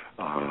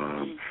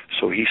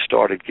 So he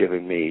started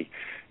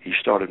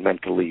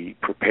mentally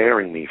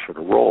preparing me for the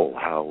role,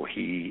 how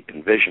he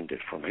envisioned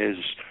it from his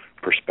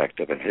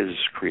perspective and his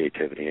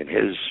creativity and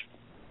his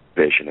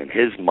vision and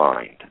his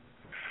mind.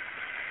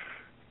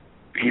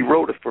 He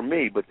wrote it for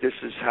me, but this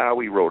is how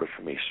he wrote it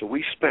for me. So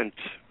we spent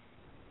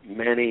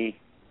many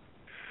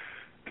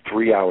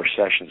 3-hour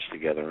sessions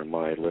together in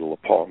my little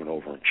apartment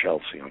over in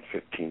Chelsea on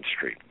 15th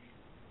Street.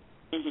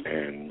 Mm-hmm.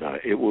 And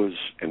it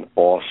was an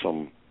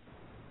awesome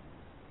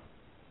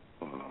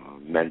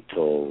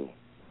mental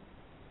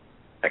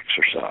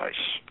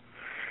exercise.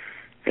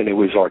 And it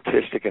was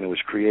artistic and it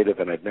was creative,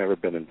 and I'd never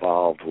been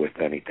involved with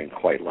anything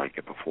quite like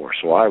it before.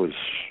 So I was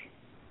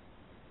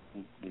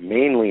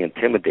mainly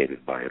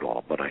intimidated by it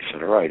all. But I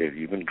said, all right,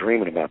 you've been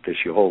dreaming about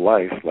this your whole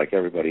life like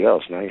everybody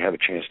else. Now you have a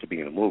chance to be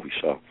in a movie.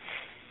 So.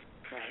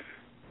 Right.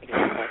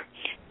 Exactly.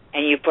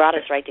 And you brought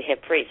us right to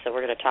Hip Priest, so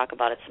we're going to talk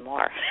about it some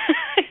more.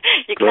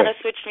 You kind of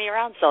switched me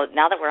around. So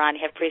now that we're on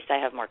Hip Priest, I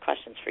have more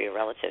questions for you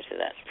relative to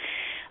this.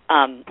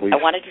 I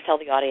wanted to tell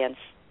the audience,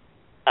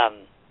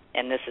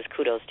 and this is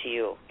kudos to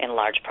you in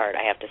large part,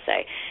 I have to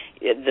say.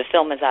 The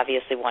film has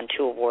obviously won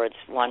 2 awards,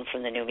 one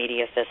from the New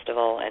Media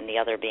Festival and the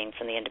other being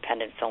from the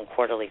Independent Film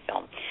Quarterly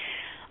Film.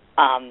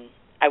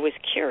 I was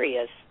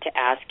curious to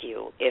ask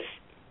you if,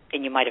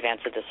 and you might have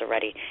answered this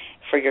already,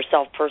 for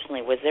yourself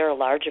personally, was there a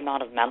large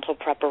amount of mental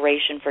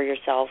preparation for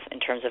yourself in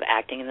terms of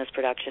acting in this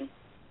production?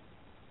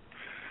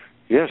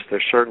 Yes,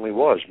 there certainly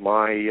was.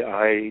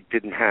 I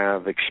didn't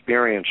have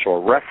experience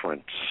or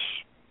reference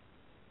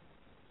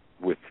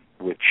with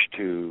which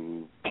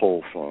to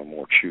pull from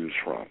or choose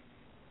from.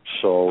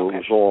 So It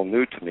was all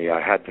new to me.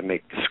 I had to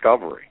make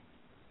discovery.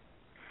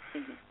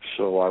 Mm-hmm.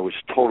 So I was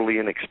totally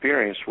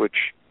inexperienced,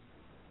 which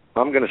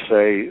I'm going to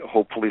say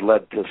hopefully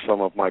led to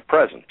some of my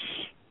presence.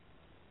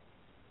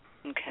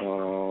 Okay.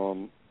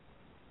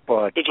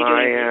 But did you do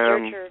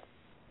any research?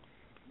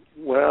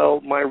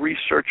 Well, my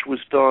research was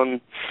done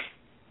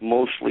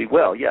mostly,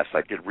 yes,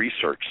 I did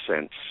research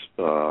since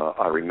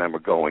I remember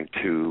going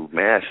to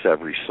Mass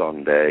every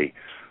Sunday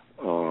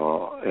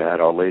at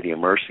Our Lady of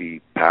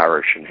Mercy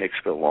Parish in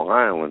Hicksville, Long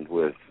Island,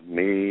 with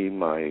me,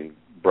 my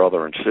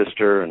brother and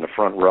sister in the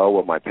front row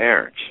with my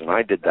parents. And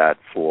I did that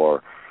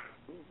for,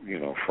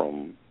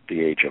 from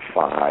the age of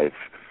 5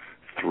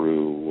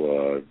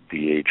 through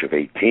the age of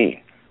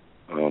 18.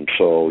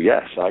 So,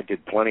 yes, I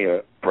did plenty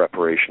of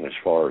preparation as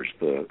far as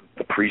the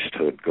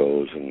priesthood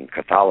goes and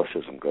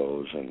Catholicism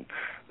goes and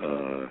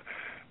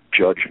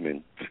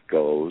judgment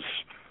goes.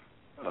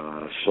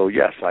 So,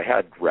 yes, I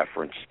had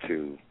reference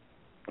to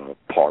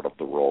part of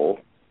the role.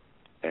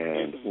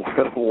 And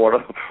one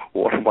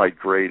of my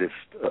greatest,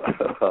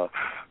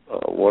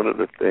 one of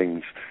the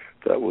things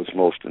that was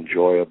most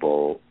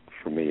enjoyable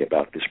for me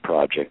about this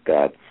project,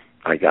 that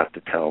I got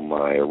to tell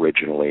my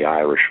originally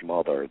Irish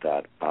mother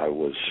that I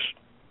was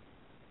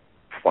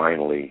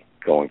finally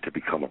going to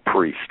become a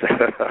priest.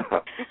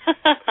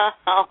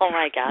 Oh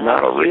my God!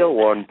 Not a real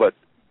one, but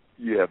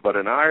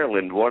in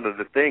Ireland, one of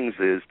the things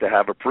is to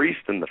have a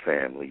priest in the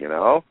family.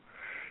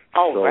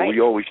 Oh, so right. We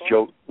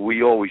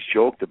always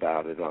joked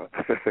about it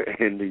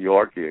in New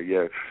York here.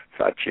 Yeah,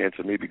 fat chance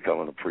of me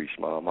becoming a priest,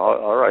 Mom.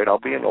 All right, I'll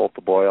be an altar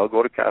boy. I'll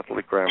go to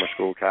Catholic grammar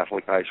school,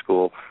 Catholic high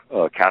school,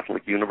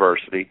 Catholic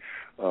university.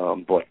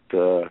 But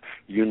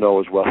you know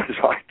as well as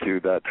I do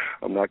that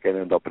I'm not going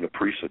to end up in a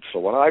priesthood. So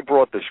when I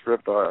brought the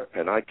script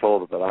and I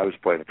told her that I was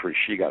playing a priest,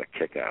 she got a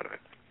kick out of it.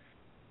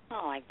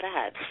 Oh, I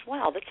bet.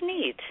 Wow, that's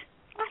neat.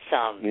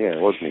 Awesome. Yeah,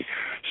 it was neat.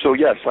 So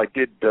yes, I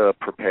did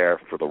prepare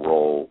for the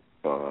role.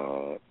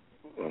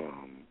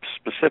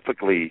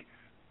 Specifically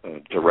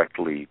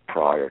directly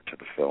prior to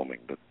the filming,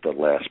 the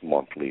last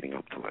month leading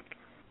up to it.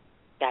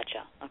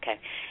 Gotcha. Okay.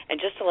 And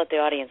just to let the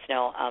audience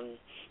know,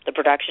 the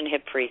production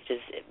Hip Priest is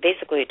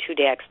basically a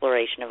 2-day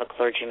exploration of a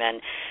clergyman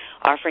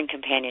offering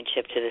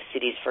companionship to the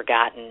city's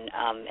forgotten,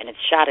 and it's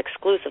shot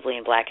exclusively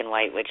in black and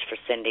white, which for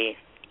Cindy,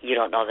 you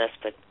don't know this,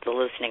 but the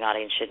listening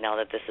audience should know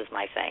that this is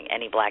my thing.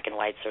 Any black and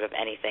white sort of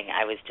anything.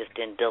 I was just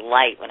in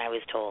delight when I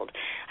was told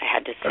I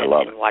had to sit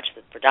and watch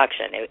the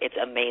production. It's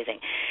amazing.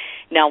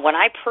 Now, when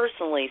I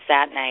personally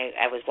sat and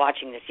I was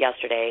watching this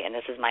yesterday, and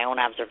this is my own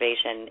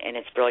observation, and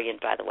it's brilliant,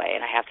 by the way,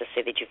 and I have to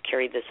say that you've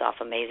carried this off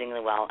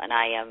amazingly well, and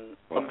I am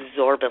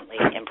exorbitantly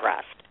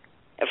impressed.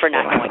 For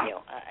not knowing you.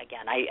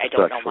 Again, I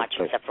don't know much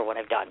except for what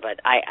I've done, but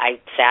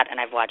I sat and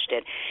I've watched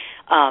it.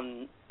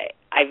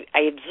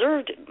 I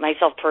observed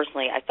myself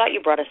personally. I thought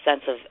you brought a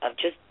sense of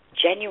just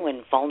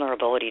genuine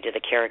vulnerability to the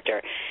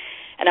character.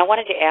 And I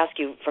wanted to ask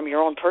you, from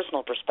your own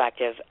personal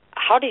perspective,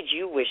 how did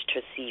you wish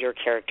to see your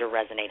character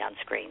resonate on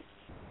screen?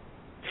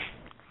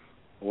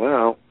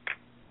 Well,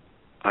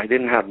 I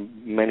didn't have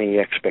many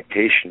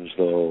expectations,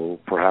 though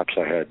perhaps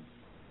I had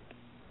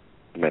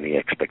many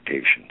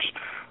expectations.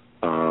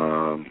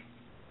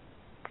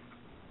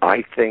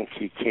 I think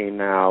he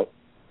came out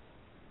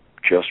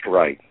just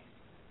right.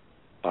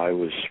 I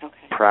was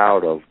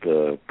proud of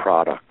the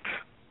product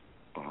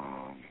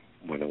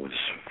when it was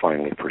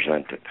finally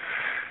presented.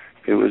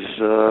 It was.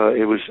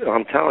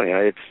 I'm telling you,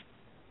 it's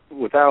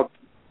without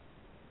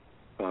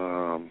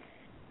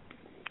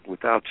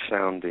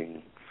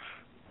sounding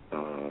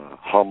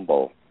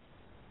humble.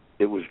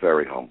 It was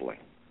very humbling.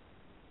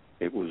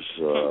 It was.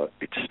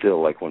 It's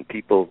still like when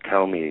people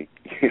tell me,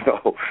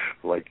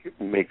 like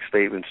make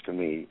statements to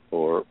me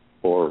or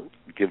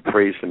give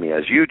praise to me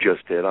as you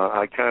just did.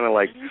 I kind of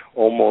like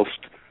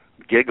almost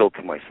giggle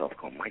to myself,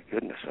 going, "My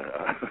goodness."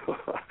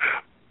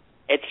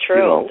 It's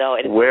true, though.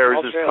 Where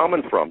is this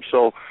coming from?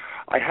 So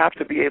I have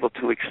to be able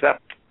to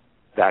accept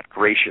that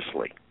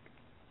graciously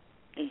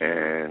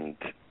and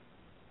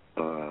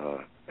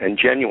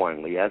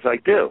genuinely, as I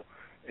do,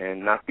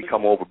 and not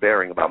become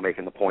overbearing about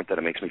making the point that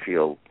it makes me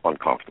feel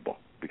uncomfortable,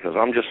 because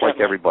I'm just like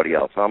everybody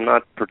else. I'm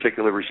not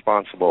particularly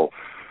responsible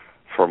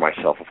for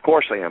myself. Of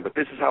course I am, but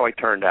this is how I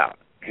turned out.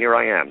 Here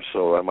I am.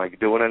 So am I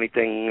doing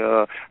anything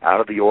out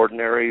of the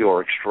ordinary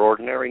or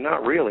extraordinary?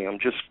 Not really. I'm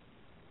just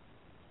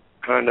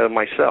kind of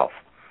myself.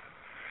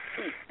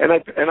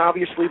 And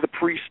obviously the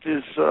priest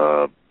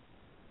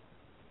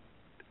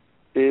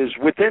is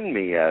within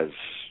me as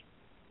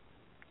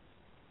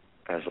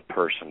a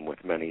person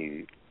with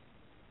many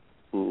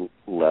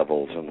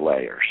levels and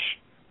layers.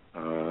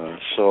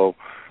 So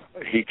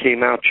he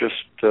came out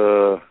just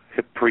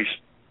Hip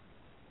Priest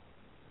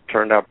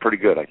turned out pretty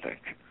good, I think.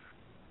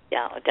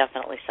 Yeah,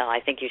 definitely so.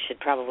 I think you should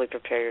probably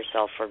prepare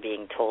yourself for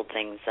being told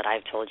things that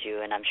I've told you,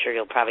 and I'm sure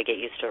you'll probably get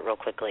used to it real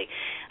quickly.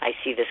 I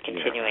see this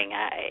continuing,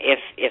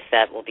 if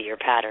that will be your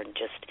pattern.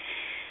 Just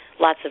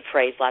Lots of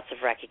praise, lots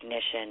of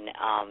recognition.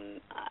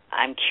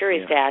 I'm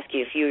curious to ask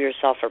you if you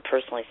yourself are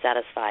personally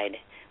satisfied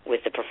with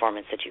the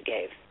performance that you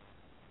gave.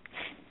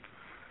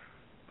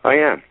 I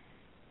am.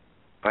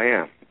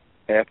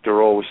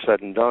 After all was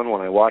said and done,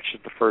 when I watched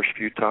it the first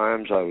few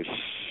times, I was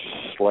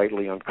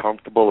slightly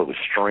uncomfortable. It was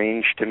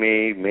strange to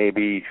me,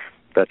 maybe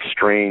that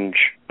strange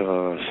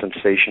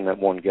sensation that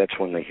one gets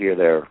when they hear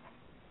their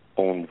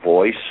own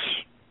voice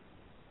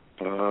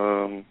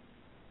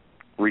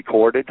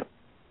recorded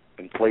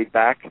and played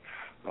back.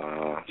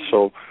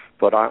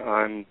 But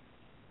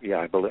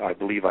I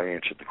believe I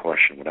answered the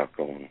question without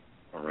going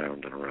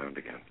around and around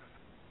again.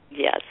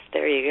 Yes,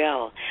 there you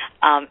go.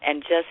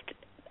 And just,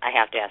 I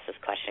have to ask this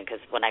question because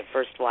when I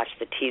first watched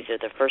the teaser,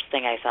 the first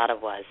thing I thought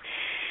of was,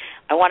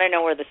 I want to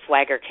know where the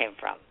swagger came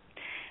from.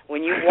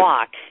 When you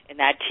walked in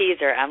that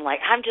teaser,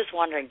 I'm just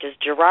wondering, does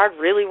Gerard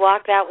really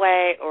walk that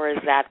way, or is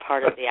that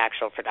part of the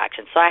actual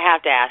production? So I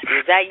have to ask you,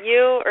 is that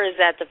you, or is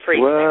that the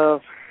priest?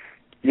 Well,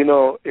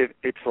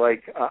 it's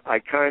like I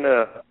kind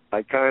of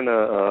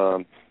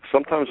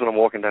sometimes when I'm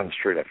walking down the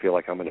street, I feel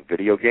like I'm in a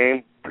video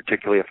game,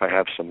 particularly if I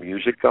have some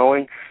music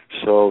going.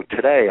 So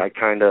today, I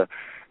kind of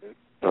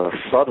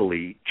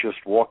subtly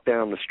just walked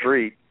down the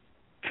street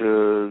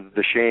to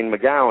the Shane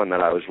McGowan that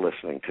I was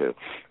listening to.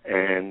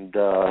 And,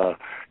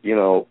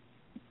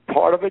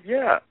 part of it,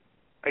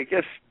 I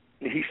guess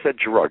he said,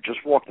 Gerard,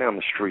 just walk down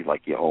the street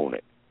like you own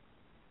it.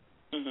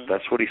 Mm-hmm.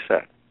 That's what he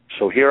said.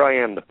 So here I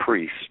am, the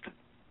priest,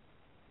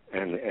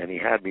 and he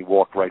had me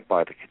walk right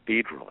by the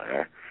cathedral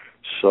there.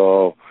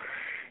 So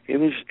it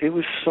was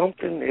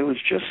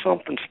just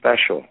something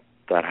special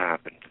that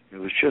happened. It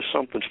was just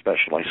something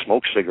special. I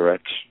smoke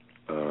cigarettes.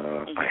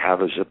 I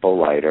have a Zippo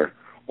lighter.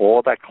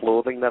 All that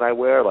clothing that I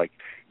wear, like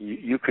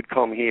you could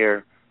come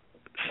here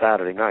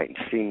Saturday night and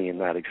see me in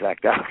that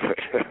exact outfit.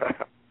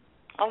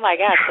 Oh my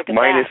gosh, look at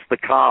Minus that.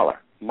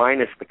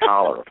 Minus the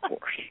collar, of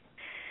course.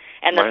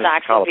 And the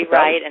socks would be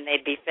right, and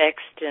they'd be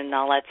fixed, and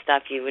all that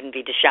stuff. You wouldn't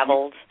be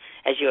disheveled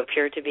as you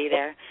appear to be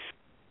there.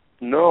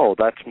 No,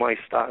 that's my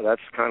style.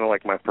 That's kind of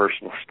like my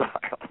personal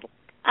style.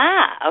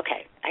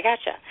 Okay. I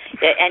gotcha.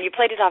 And you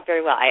played it off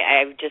very well.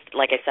 I just,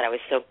 like I said, I was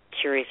so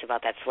curious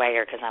about that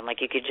swagger because I'm like,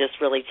 you could just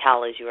really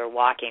tell as you were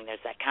walking, there's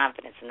that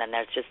confidence, and then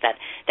there's just that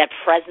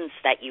presence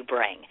that you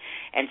bring.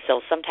 And so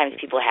sometimes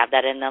people have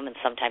that in them, and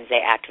sometimes they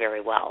act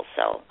very well.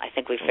 So I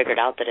think we figured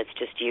out that it's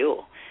just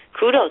you.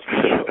 Kudos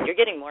to you. You're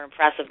getting more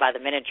impressive by the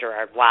minute,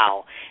 Gerard.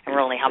 Wow. And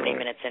we're only how many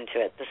minutes into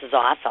it? This is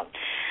awesome.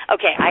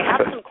 Okay, I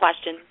have some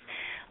questions,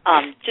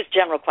 just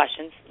general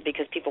questions,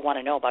 because people want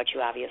to know about you,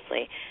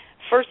 obviously.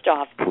 First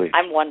off, please.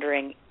 I'm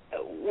wondering,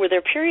 were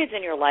there periods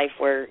in your life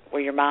where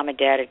your mom and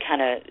dad had kind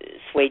of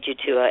swayed you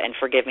to, and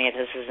forgive me if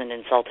this isn't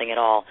insulting at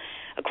all,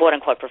 a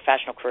quote-unquote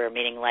professional career,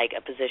 meaning like a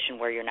position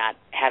where you're not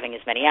having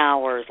as many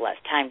hours, less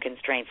time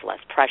constraints, less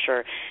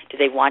pressure? Do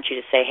they want you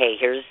to say, hey,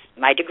 here's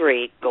my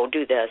degree, go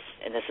do this,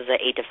 and this is an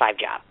 8 to 5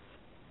 job?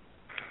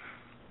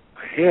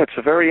 Yeah, it's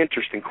a very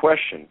interesting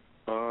question.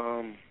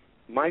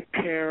 My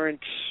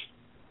parents'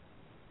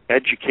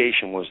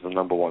 education was the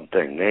number one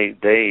thing.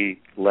 They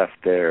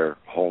left their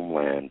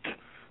homeland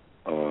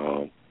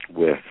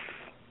with,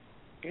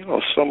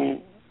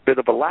 some bit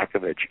of a lack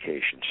of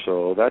education.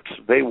 So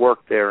they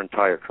worked their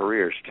entire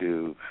careers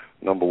to,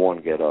 number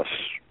one, get us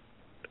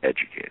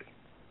educated.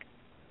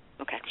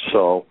 Okay.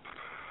 So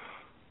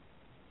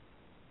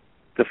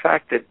the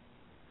fact that,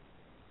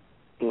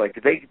 like,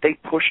 they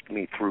pushed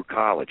me through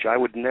college, I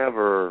would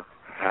never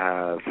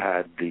have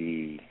had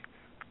the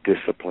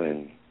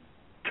discipline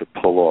to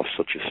pull off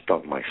such a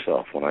stunt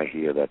myself. When I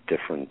hear that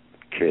different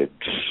kids,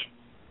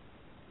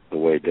 the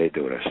way they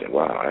do it, I say,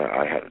 wow,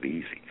 I had it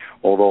easy.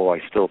 Although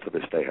I still, to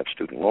this day, have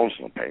student loans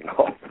I'm paying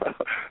off.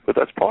 But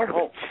that's part of it.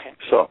 Okay.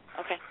 So,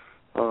 okay.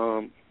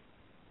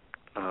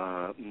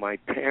 My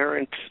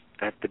parents,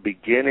 at the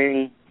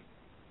beginning,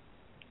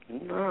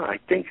 I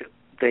think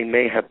they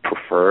may have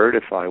preferred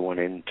if I went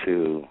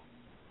into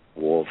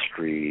Wall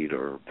Street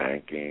or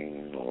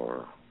banking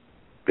or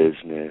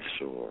business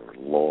or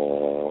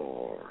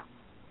law or...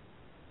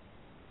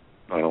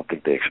 I don't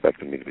think they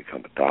expected me to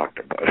become a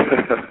doctor, but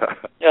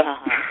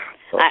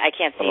I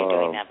can't see you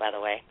doing that, by the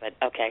way. But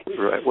okay.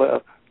 Right.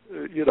 Well,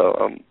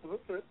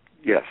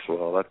 yes.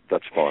 Well,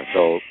 that's fine.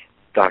 So,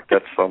 doc,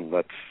 that's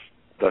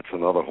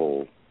another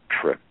whole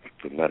trip.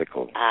 The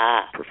medical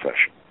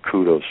profession.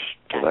 Kudos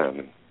to them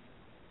and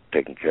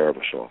taking care of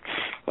us all.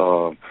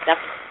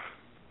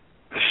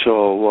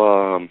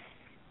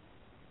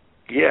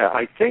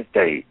 I think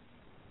they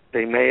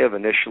may have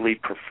initially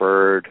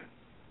preferred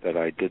that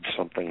I did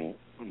something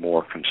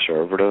more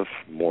conservative,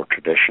 more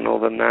traditional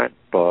than that,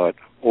 but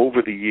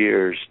over the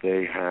years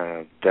they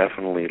have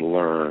definitely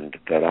learned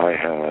that I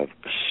have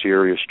a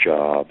serious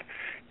job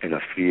in a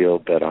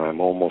field that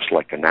I'm almost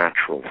like a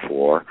natural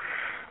for,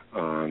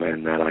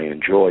 and that I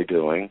enjoy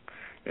doing,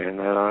 and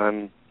that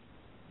I'm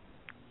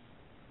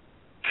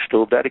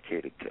still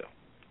dedicated to.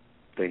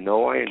 They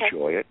know I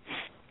enjoy it,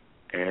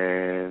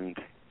 and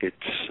it's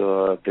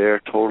they're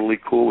totally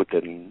cool with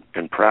it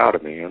and proud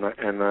of me, and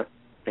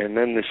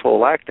then this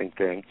whole acting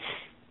thing,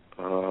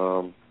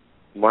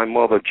 my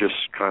mother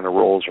just kind of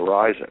rolls her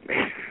eyes at me.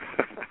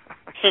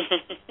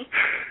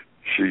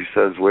 She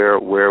says, where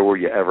were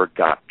you ever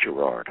got,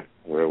 Gerard?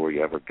 Where were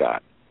you ever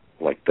got?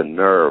 Like the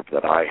nerve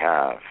that I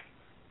have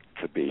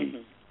to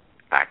be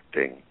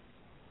acting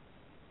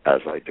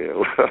as I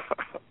do.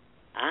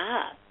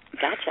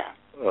 Gotcha.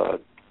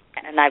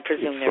 And I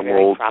presume they're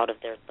very proud of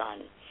their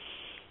son.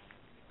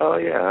 Oh,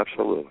 yeah,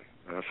 absolutely.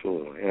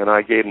 And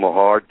I gave him a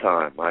hard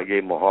time.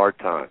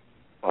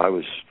 I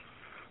was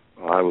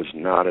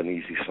not an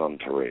easy son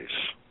to raise.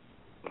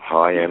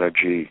 High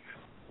energy,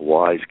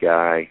 wise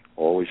guy,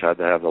 always had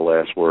to have the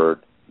last word,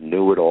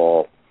 knew it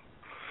all.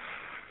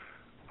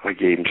 I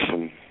gave him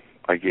some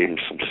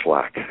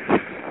slack.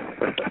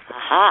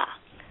 Aha.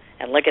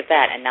 And look at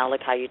that. And now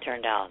look how you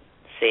turned out.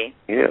 See?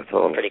 Yeah,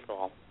 totally. Pretty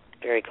cool.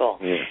 Very cool.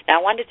 Yeah. Now,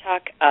 I wanted to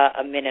talk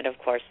a minute, of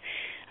course,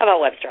 about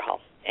Webster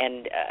Hall.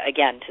 And,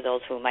 again, to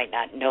those who might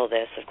not know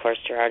this, of course,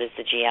 Gerard is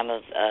the GM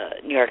of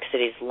New York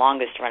City's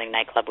longest-running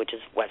nightclub, which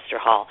is Webster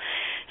Hall.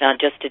 Now,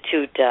 just to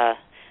toot the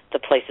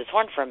place's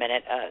horn for a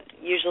minute,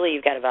 usually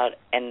you've got about,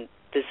 and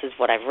this is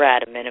what I've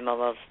read, a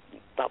minimum of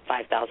about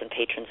 5,000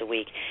 patrons a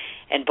week,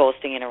 and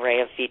boasting an array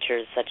of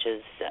features such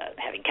as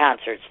having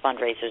concerts,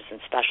 fundraisers,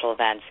 and special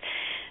events.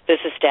 This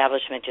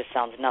establishment just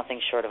sounds nothing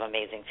short of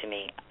amazing to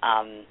me.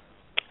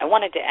 I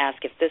wanted to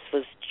ask if this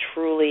was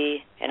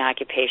truly an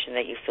occupation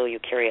that you feel you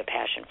carry a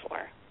passion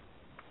for.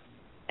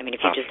 I mean,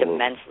 if you just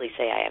immensely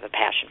say, I have a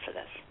passion for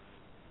this.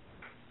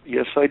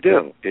 Yes, I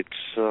do.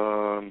 It's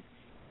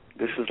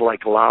this is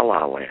like La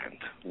La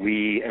Land.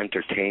 We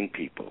entertain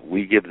people.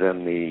 We give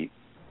them the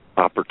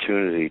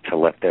opportunity to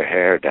let their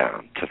hair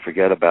down, to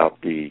forget about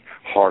the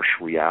harsh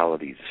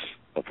realities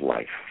of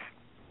life.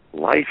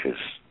 Life is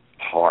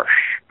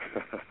harsh.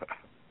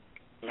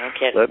 No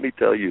kidding. Let me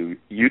tell you,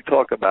 you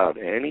talk about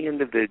any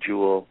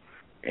individual,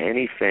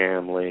 any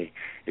family,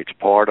 it's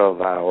part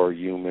of our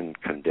human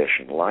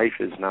condition.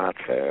 Life is not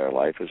fair.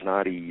 Life is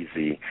not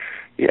easy.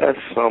 Yes,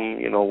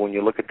 when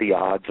you look at the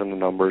odds and the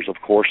numbers, of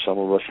course, some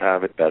of us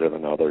have it better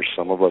than others.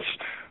 Some of us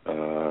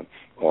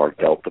are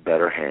dealt a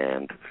better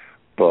hand.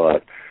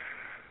 But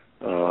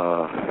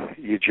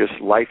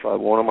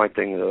one of my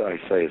things that I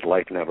say is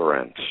life never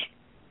ends.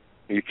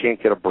 You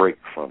can't get a break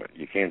from it.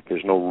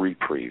 There's no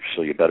reprieve,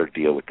 so you better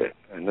deal with it.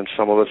 And then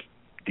some of us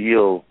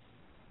deal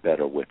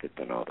better with it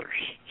than others.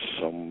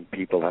 Some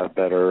people have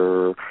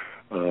better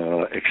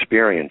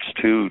experience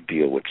to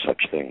deal with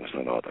such things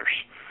than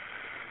others.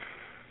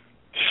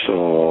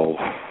 So,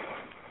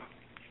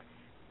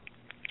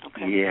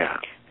 okay. Yeah.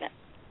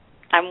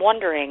 I'm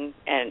wondering,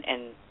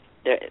 and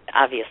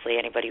obviously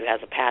anybody who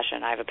has a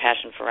passion, I have a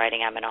passion for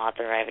writing, I'm an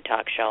author, I have a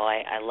talk show,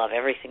 I love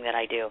everything that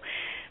I do.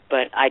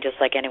 But I just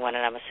like anyone,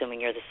 and I'm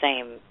assuming you're the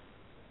same,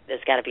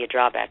 there's got to be a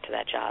drawback to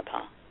that job,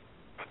 huh?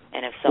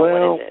 And if so,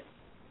 what is it?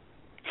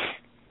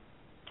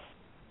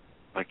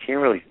 I can't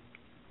really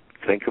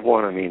think of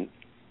one. I mean,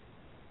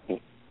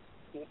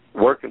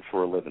 working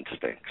for a living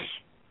stinks.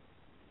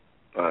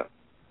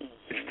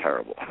 It's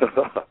terrible.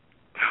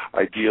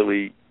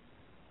 Ideally,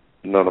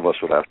 none of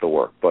us would have to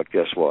work, but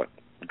guess what?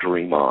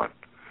 Dream on.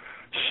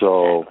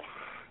 So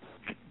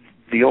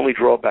the only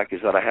drawback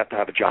is that I have to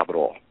have a job at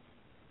all.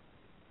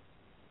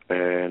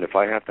 And if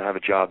I have to have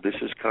a job,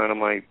 this is kind of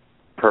my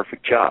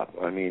perfect job.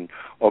 I mean,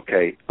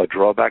 okay, a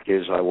drawback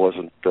is I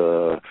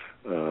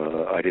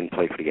didn't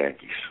play for the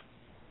Yankees.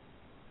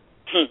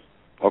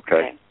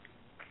 Okay.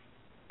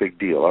 Big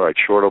deal. All right,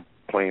 short of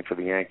playing for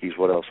the Yankees,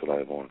 what else would I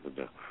have wanted to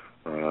do?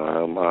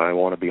 I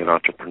want to be an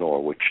entrepreneur,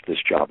 which this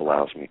job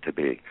allows me to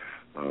be.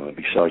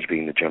 Besides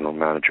being the general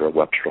manager at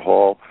Webster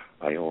Hall,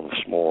 I own a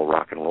small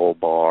rock and roll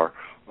bar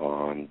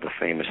on the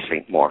famous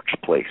St. Mark's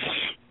Place.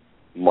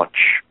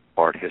 Much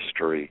art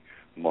history,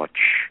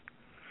 much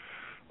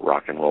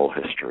rock and roll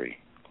history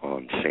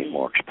on St.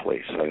 Mark's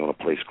Place. I own a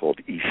place called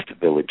East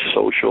Village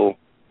Social,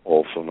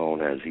 also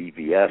known as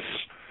EVS,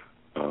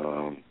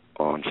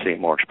 on St.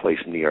 Mark's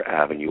Place near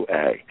Avenue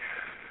A.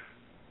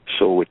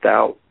 So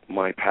without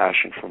my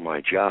passion for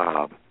my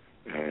job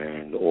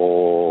and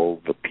all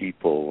the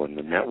people and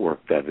the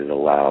network that it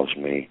allows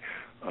me,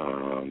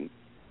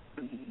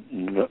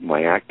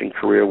 my acting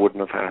career wouldn't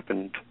have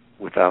happened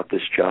without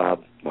this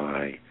job.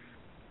 My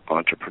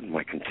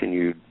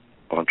continued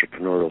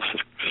entrepreneurial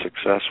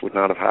success would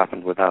not have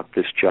happened without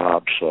this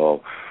job.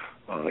 So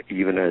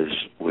even as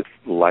with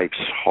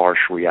life's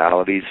harsh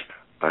realities,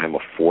 I am a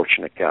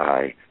fortunate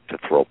guy to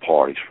throw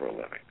parties for a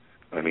living.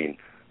 I mean,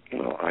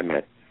 I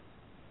met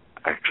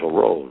Axl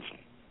Rose,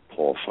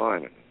 Paul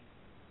Simon,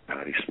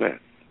 Patti Smith,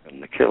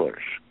 and the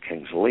Killers,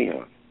 Kings of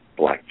Leon,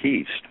 Black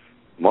Keys,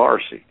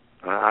 Morrissey.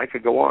 I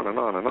could go on and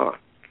on and on.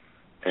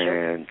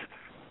 And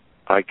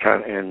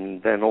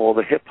and then all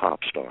the hip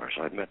hop stars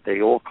I met, they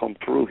all come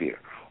through here.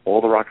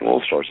 All the rock and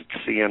roll stars at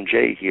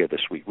CMJ here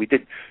this week. We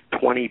did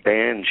 20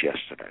 bands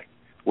yesterday.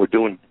 We're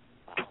doing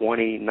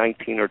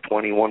 19 or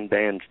 21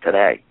 bands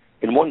today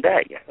in one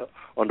day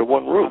under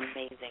one roof.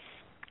 Amazing.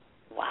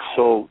 Wow.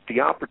 So the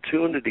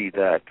opportunity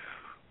that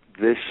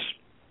this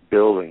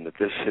building, that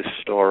this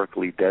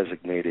historically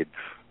designated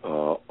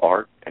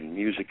art and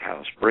Music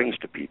House brings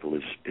to people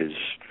is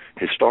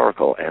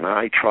historical, and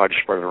I try to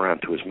spread it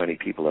around to as many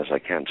people as I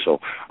can. So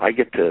I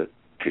get to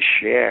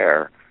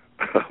share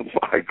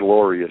my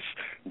glorious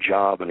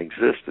job and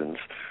existence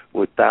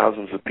with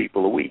thousands of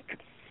people a week.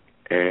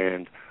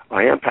 And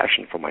I am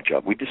passionate for my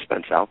job. We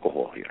dispense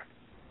alcohol here.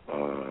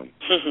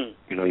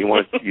 You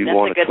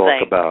want to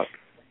talk about,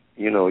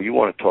 you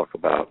want to talk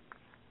about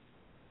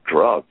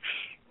drugs.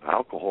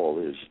 Alcohol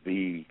is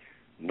the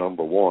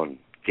number one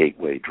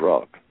gateway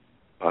drug.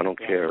 I don't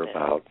care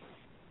about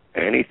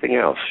anything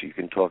else. You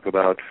can talk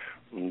about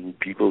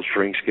people's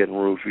drinks getting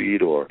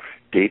roofied or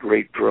date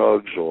rape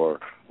drugs or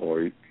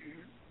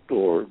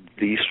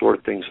these sort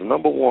of things. The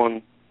number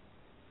one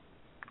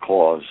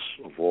cause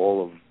of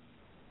all of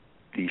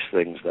these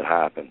things that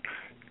happen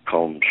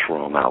comes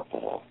from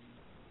alcohol.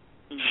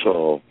 Mm-hmm.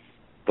 So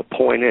the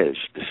point is,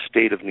 the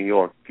state of New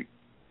York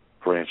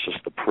grants us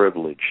the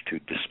privilege to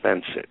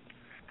dispense it.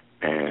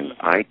 And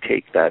I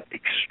take that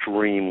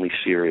extremely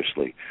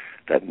seriously,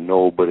 that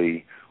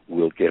nobody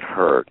will get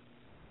hurt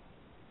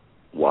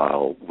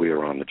while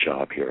we're on the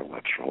job here at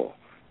Webster Hall.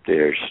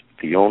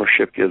 The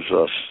ownership gives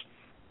us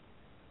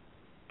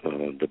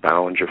the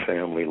Ballinger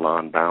family,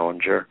 Lon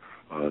Ballinger,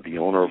 the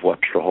owner of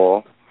Webster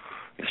Hall,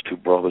 his two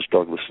brothers,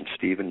 Douglas and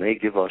Stephen. They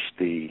give us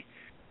the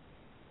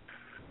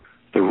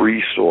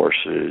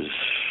resources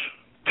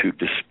to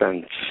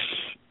dispense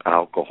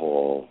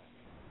alcohol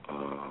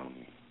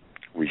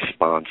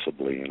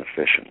responsibly and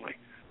efficiently.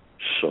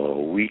 So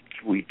we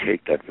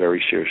take that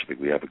very seriously.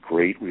 We have a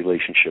great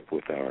relationship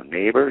with our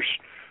neighbors,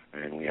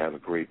 and we have a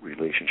great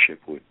relationship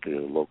with the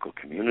local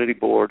community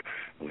board,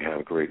 and we have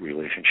a great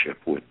relationship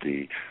with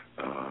the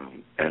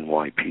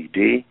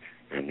NYPD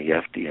and the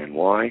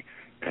FDNY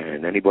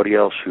and anybody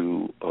else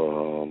who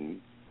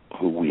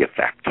we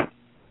affect.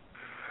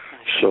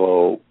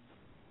 So,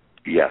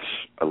 yes,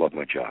 I love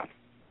my job.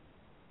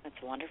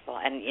 That's wonderful.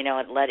 And,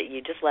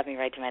 you just led me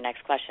right to my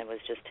next question, was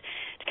just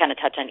to kind of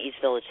touch on East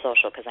Village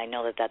Social, because I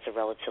know that that's a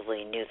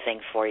relatively new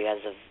thing for you as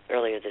of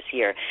earlier this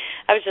year.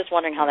 I was just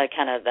wondering how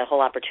that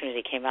whole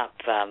opportunity came up.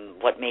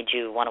 What made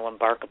you want to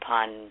embark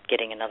upon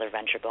getting another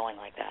venture going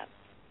like that?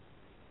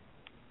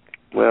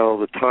 Well,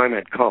 the time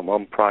had come.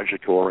 I'm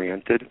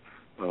project-oriented.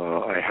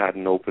 I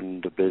hadn't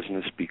opened a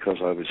business because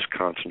I was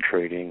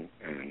concentrating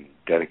and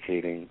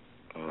dedicating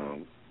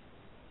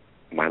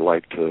my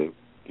life to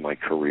my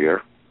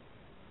career,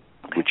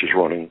 which is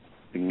running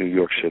New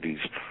York City's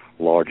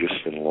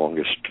largest and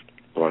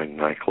longest-running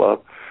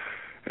nightclub.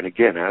 And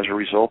again, as a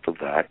result of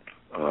that,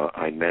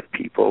 I met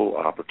people.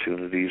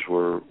 Opportunities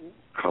were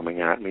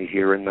coming at me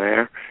here and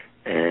there,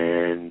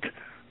 and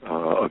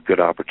a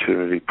good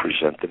opportunity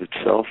presented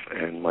itself,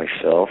 and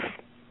myself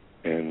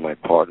and my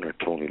partner,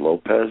 Tony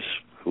Lopez,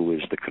 who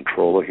is the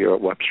controller here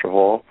at Webster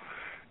Hall,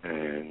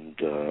 and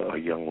a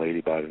young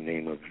lady by the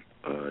name of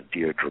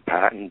Deirdre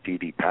Patton,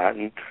 Dee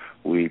Patton,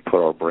 we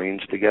put our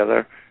brains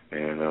together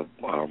and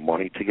our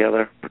money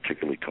together,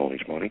 particularly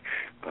Tony's money,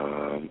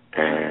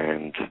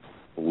 and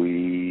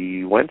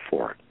we went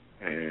for it.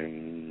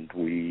 And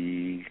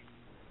we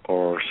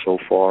are so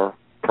far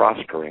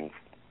prospering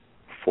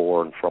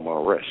for and from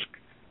our risk.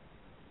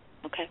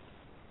 Okay.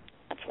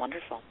 That's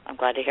wonderful. I'm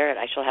glad to hear it.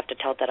 I shall have to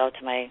tout that out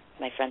to my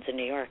friends in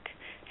New York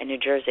and New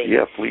Jersey.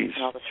 Yeah, please.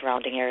 And all the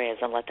surrounding areas,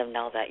 and let them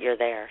know that you're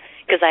there.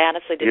 Because I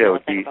honestly didn't know a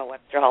thing about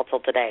Webster Hall till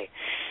today.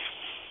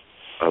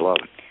 I love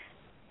it.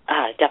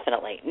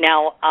 Definitely.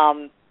 Now,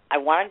 I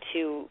wanted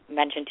to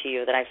mention to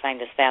you that I find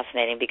this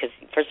fascinating because,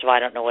 first of all, I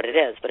don't know what it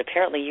is, but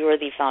apparently you are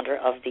the founder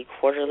of the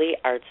Quarterly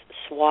Arts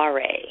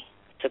Soiree.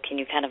 So can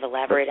you kind of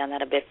elaborate on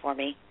that a bit for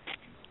me?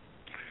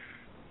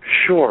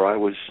 Sure. I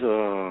was...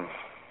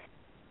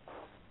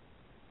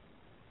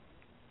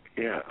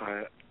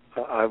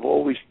 I've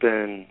always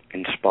been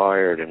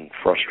inspired and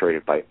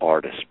frustrated by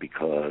artists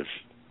because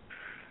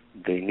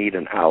they need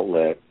an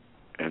outlet,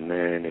 and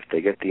then if they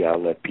get the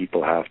outlet,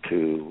 people have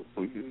to,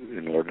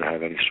 in order to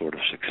have any sort of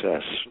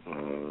success,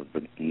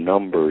 the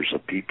numbers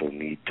of people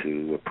need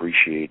to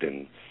appreciate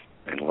and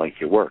like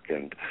your work.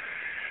 And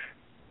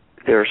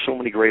there are so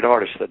many great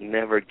artists that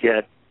never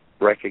get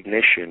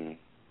recognition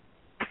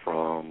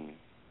from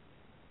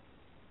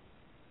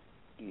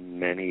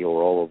many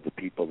or all of the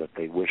people that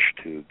they wish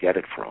to get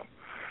it from.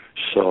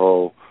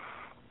 So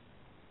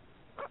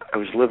I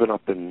was living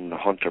up in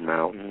Hunter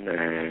Mountain,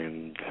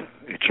 and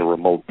it's a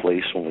remote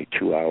place, only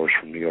 2 hours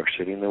from New York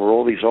City, and there were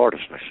all these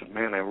artists. And I said,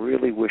 man, I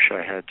really wish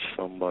I had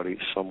somebody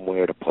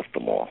somewhere to put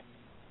them all.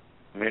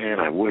 Man,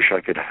 I wish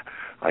I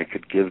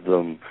could give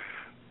them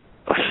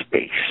a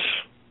space.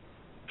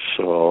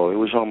 So it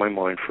was on my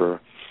mind for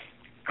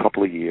a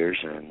couple of years,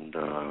 and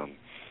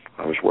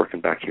I was working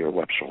back here at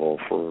Webster Hall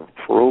for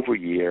over a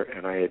year,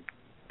 and I had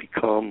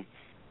become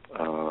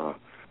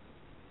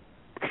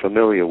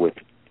familiar with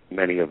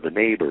many of the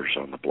neighbors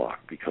on the block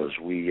because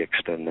we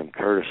extend them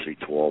courtesy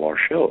to all our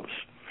shows.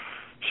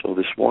 So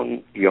this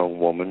one young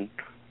woman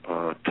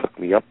took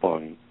me up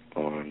on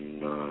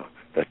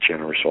that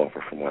generous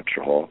offer from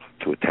Webster Hall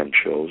to attend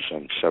shows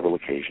on several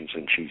occasions.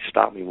 And she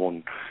stopped me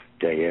one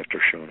day after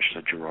a show and she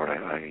said, Gerard,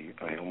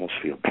 I almost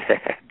feel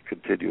bad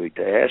continuing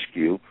to ask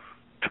you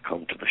to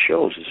come to the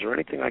shows. Is there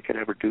anything I could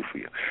ever do for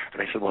you?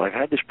 And I said, well, I've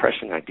had this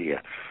pressing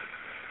idea.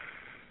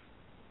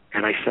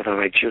 And I said,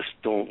 I just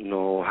don't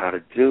know how to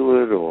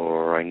do it,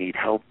 or I need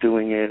help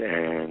doing it.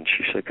 And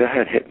she said, go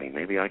ahead, hit me.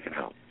 Maybe I can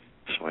help.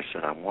 So I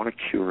said, I want to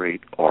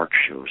curate art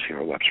shows here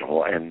at Webster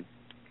Hall. And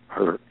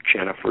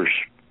Jennifer's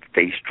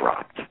face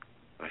dropped.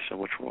 I said,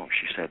 what's wrong?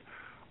 She said,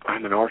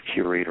 I'm an art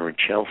curator in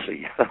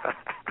Chelsea.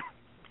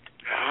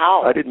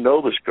 Wow. I didn't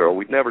know this girl.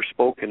 We'd never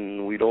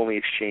spoken. We'd only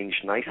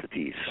exchanged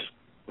niceties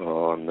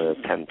on the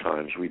 10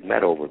 times we'd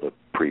met over the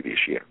previous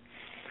year.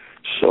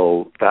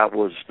 So that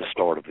was the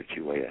start of the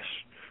QAS.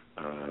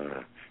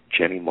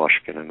 Jenny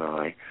Mushkin and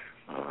I,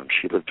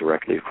 she lived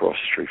directly across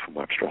the street from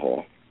Webster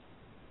Hall.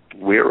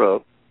 We're a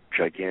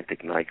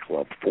gigantic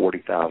nightclub,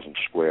 40,000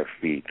 square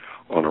feet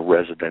on a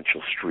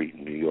residential street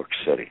in New York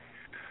City.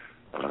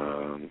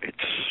 It's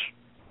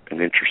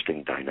an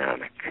interesting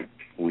dynamic.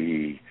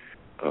 We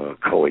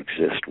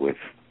coexist with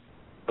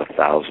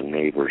 1,000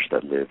 neighbors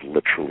that live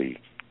literally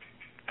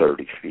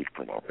 30 feet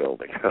from our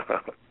building.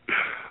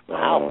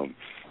 Wow.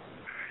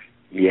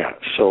 Yeah,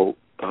 so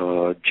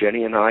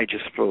Jenny and I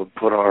just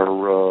put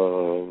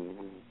our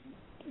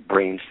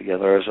brains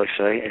together, as I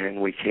say,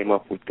 and we came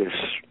up with this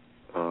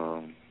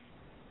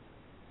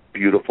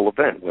beautiful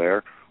event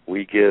where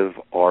we give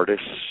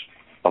artists,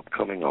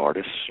 upcoming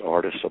artists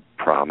of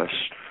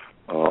promise,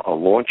 a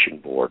launching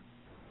board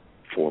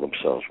for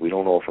themselves. We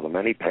don't offer them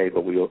any pay,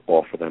 but we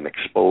offer them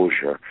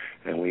exposure,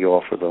 and we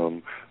offer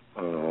them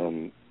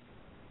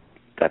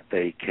that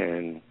they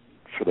can,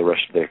 for the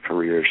rest of their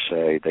careers,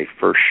 say they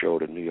first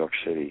showed in New York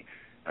City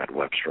at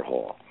Webster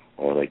Hall,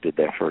 or they did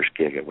their first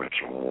gig at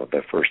Webster Hall, or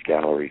their first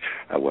gallery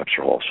at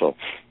Webster Hall. So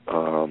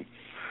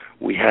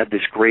we had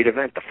this great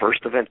event. The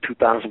first event,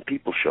 2,000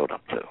 people showed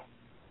up to.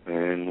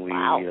 And we,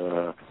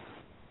 wow.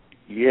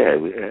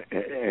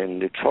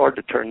 And it's hard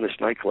to turn this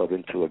nightclub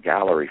into a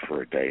gallery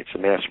for a day. It's a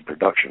massive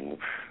production.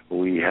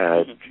 We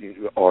had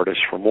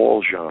artists from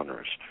all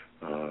genres.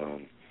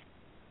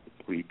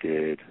 We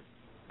did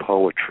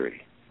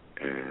poetry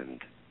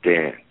and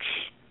dance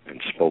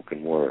and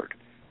spoken word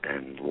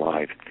and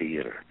live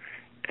theater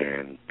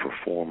and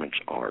performance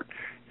art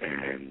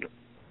and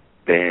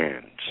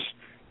bands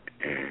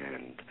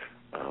and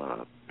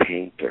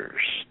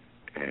painters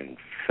and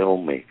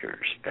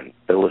filmmakers and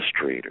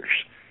illustrators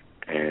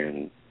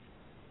and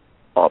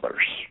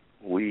others.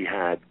 We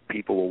had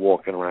people were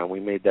walking around. We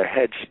made their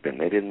heads spin.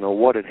 They didn't know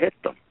what had hit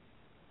them.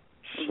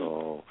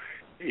 So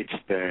it's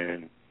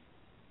been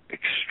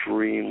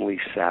extremely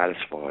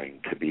satisfying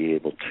to be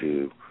able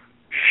to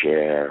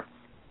share,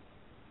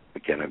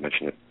 again, I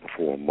mentioned it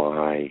before,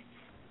 my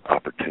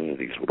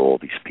opportunities with all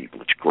these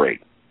people. It's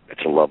great.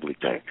 It's a lovely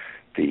thing.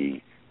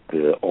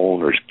 The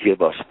owners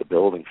give us the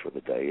building for the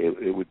day.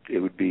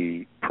 It would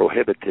be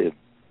prohibitive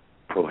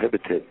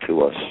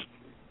to us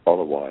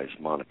otherwise,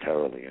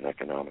 monetarily and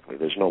economically.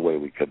 There's no way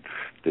we could,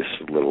 this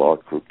little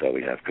art group that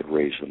we have, could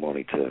raise the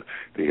money to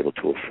be able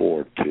to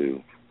afford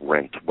to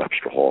rent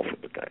Webster Hall for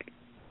the day.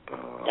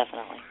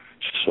 Definitely.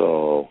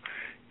 So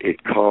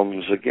it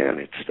comes, again,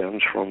 it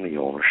stems from the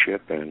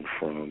ownership and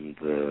from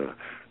the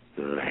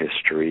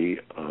history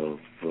of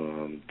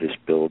this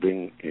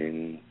building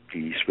in the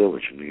East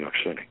Village in New York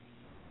City.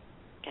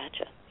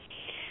 Gotcha.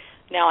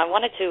 Now, I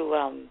wanted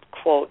to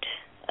quote,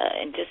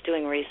 in just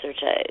doing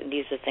research,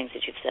 these are things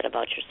that you've said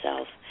about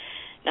yourself.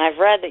 Now, I've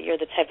read that you're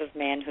the type of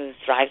man who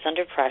thrives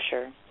under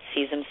pressure,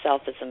 sees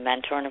himself as a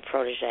mentor and a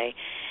protege,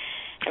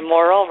 and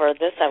moreover,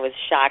 this I was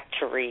shocked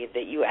to read,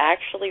 that you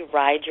actually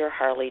ride your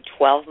Harley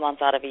 12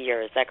 months out of a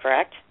year. Is that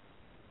correct?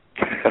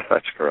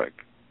 That's correct.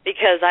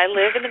 Because I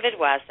live in the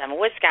Midwest. I'm a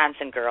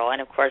Wisconsin girl,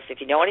 and of course,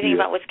 if you know anything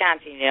about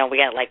Wisconsin, you know we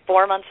got like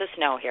 4 months of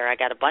snow here. I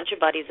got a bunch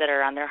of buddies that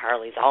are on their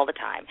Harleys all the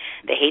time.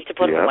 They hate to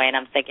put them away, and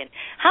I'm thinking,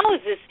 how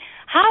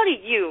do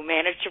you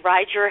manage to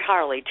ride your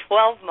Harley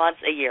 12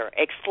 months a year?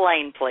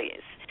 Explain,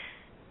 please.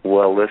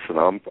 Well, listen,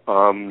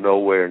 I'm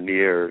nowhere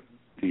near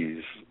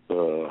these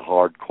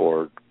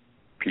hardcore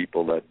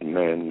people, that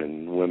men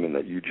and women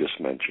that you just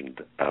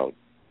mentioned out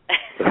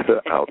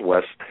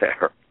west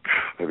there.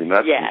 I mean,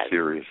 that's some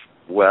serious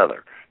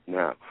weather.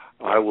 Now,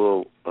 I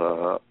will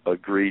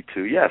agree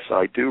to, yes,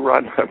 I do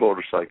ride my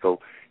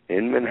motorcycle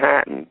in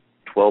Manhattan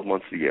 12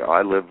 months a year.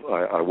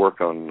 I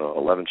work on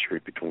 11th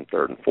Street between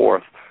 3rd and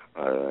 4th.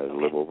 I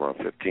live over on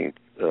 15th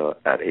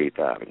at 8th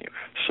Avenue.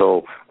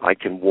 So I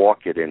can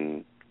walk it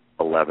in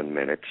 11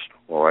 minutes,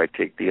 or I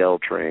take the L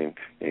train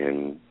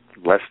in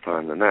less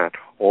time than that,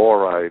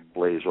 or I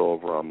blaze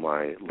over on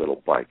my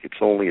little bike.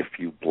 It's only a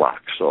few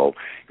blocks. So,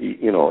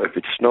 if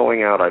it's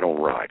snowing out, I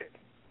don't ride it.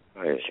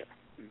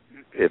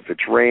 If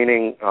it's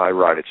raining, I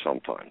ride it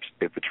sometimes.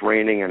 If it's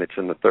raining and it's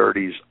in the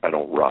 30s, I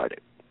don't ride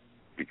it,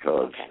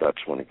 because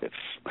that's when it gets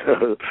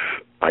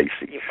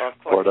icy.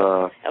 Of course. But,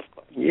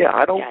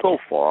 I don't go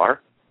far.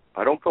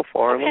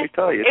 And let me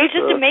tell you. It was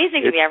just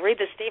amazing to me. I read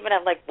the statement,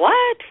 I'm like,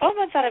 what? 12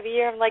 months out of a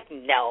year? I'm like,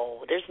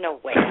 no, there's no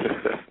way.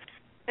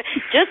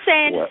 Just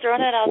saying, just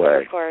throwing it out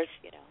there, of course.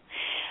 Yeah.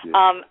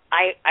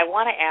 I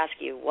want to ask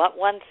you, what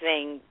one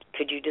thing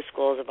could you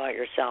disclose about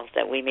yourself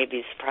that we may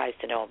be surprised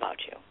to know about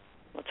you?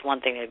 What's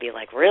one thing that'd be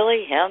like,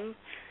 really, him?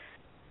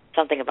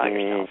 Something about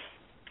yourself.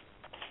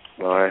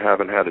 Well, I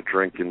haven't had a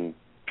drink in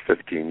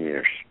 15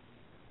 years.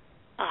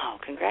 Oh,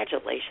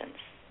 congratulations.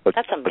 But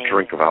that's amazing. A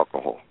drink of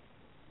alcohol.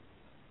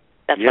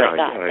 That's what I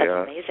thought.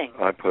 That's amazing.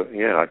 I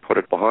put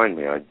it behind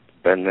me. I've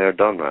been there,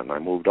 done that, and I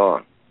moved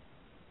on.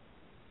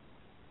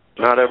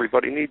 Not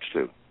everybody needs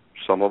to.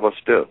 Some of us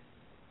do.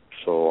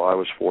 So I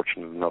was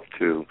fortunate enough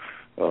to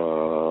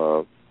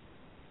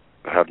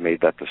have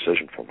made that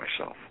decision for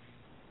myself.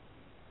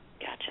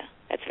 Gotcha.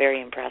 That's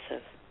very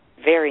impressive.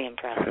 Very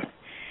impressive.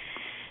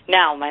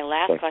 Now, my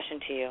last question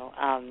to you,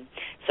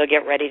 so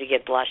get ready to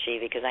get blushy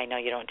because I know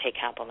you don't take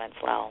compliments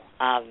well.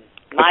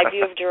 My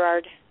view of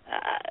Gerard,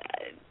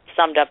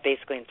 summed up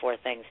basically in 4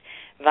 things: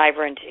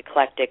 vibrant,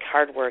 eclectic,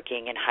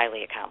 hardworking, and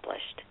highly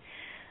accomplished.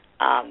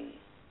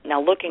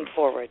 Now, looking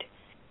forward,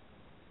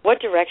 what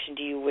direction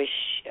do you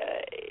wish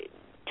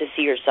to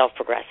see yourself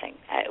progressing?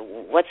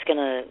 What's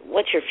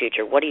your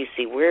future? What do you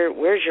see?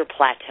 Where's your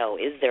plateau?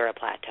 Is there a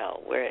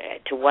plateau?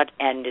 To what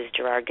end is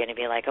Gerard going to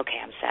be like, okay,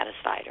 I'm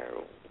satisfied,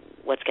 or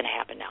what's going to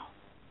happen now?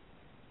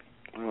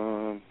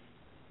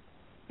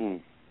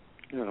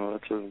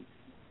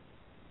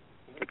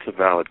 It's a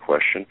valid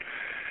question.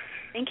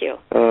 Thank you.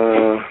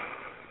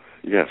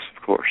 Yes,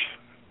 of course.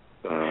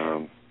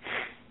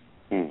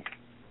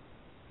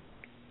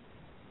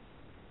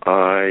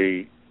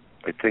 I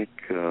think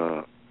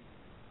I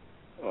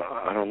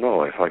don't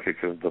know if I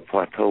could. The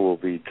plateau will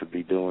be to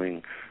be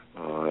doing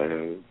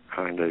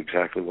kind of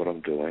exactly what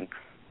I'm doing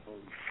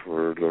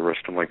for the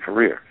rest of my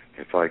career.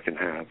 If I can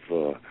have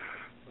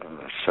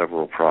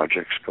several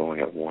projects going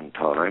at one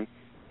time,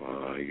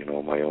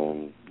 my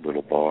own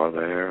little bar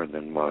there, and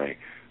then my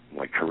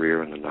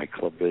career in the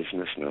nightclub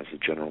business, and as a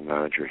general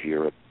manager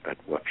here at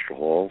Webster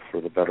Hall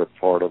for the better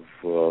part of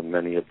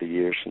many of the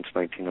years since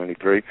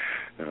 1993,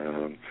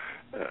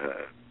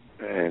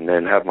 and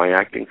then have my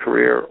acting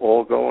career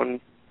all going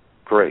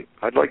great.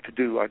 I'd like to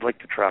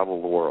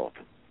travel the world.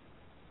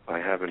 I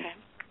haven't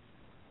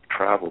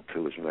traveled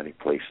to as many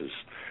places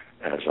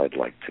as I'd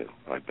like to.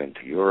 I've been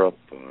to Europe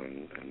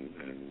and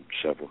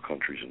several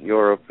countries in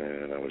Europe,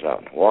 and I was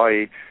out in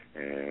Hawaii,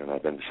 and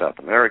I've been to South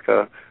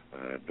America.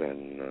 I've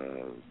been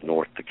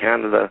north to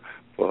Canada,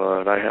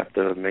 but I have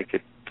to make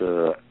it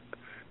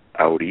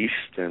out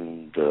east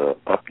and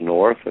up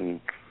north, and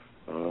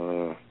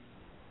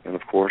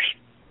of course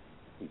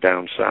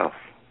down south.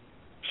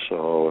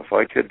 So if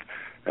I could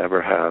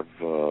ever have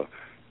the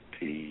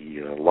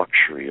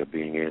luxury of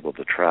being able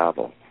to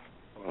travel,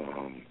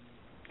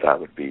 that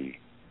would be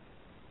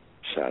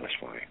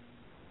satisfying.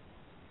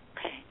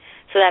 Okay.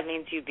 So that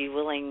means you'd be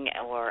willing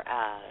or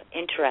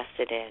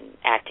interested in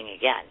acting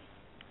again.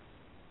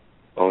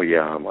 Oh,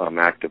 yeah. I'm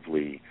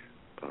actively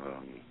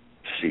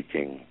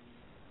seeking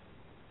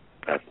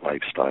that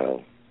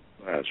lifestyle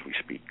as we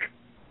speak.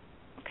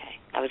 Okay.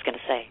 I was going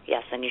to say,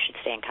 yes, and you should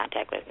stay in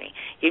contact with me.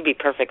 You'd be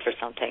perfect for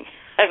something.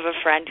 I have a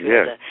friend who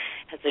has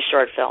a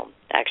short film,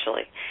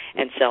 actually,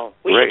 and so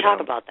we should talk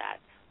about that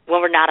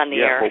when we're not on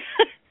the air.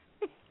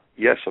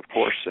 Yes, of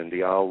course,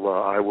 Cindy.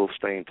 I will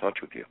stay in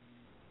touch with you.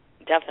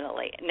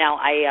 Definitely. Now,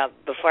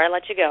 before I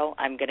let you go,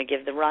 I'm going to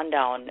give the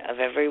rundown of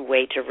every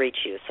way to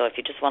reach you. So if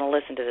you just want to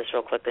listen to this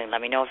real quickly and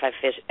let me know if I've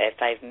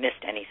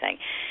missed anything.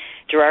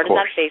 Gerard is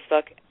on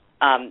Facebook,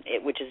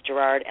 which is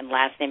Gerard, and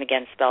last name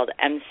again spelled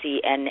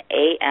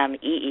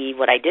McNamee.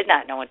 What I did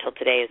not know until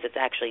today is it's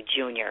actually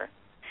Junior.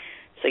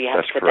 So you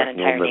have to put that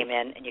entire name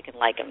in, and you can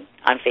like him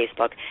on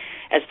Facebook.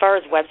 As far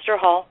as Webster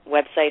Hall,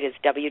 website is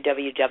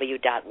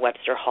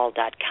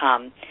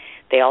www.websterhall.com.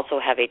 They also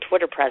have a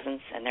Twitter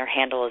presence, and their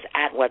handle is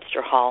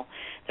 @Webster Hall.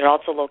 They're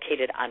also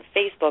located on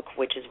Facebook,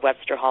 which is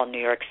Webster Hall,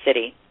 New York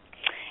City.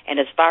 And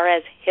as far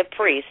as Hip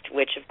Priest,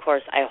 which, of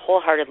course, I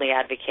wholeheartedly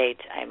advocate,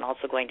 I'm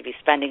also going to be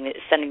sending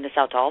this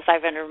out to all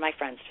 500 of my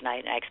friends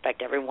tonight, and I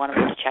expect every one of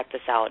them to check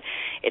this out.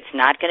 It's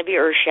not going to be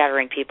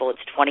earth-shattering, people.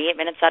 It's 28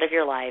 minutes out of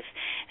your life.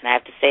 And I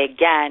have to say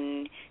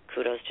again,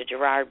 kudos to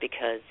Gerard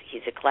because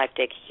he's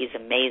eclectic, he's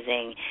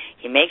amazing.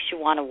 He makes you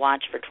want to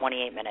watch for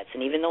 28 minutes.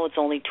 And even though it's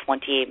only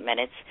 28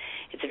 minutes,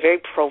 it's a very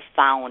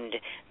profound,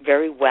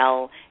 very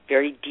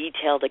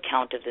detailed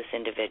account of this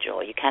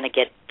individual. You kind of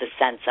get the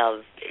sense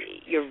of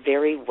you're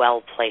very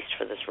well placed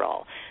for this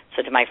role.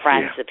 So to my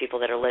friends, the people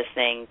that are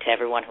listening, to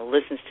everyone who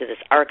listens to this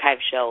archive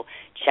show,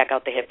 check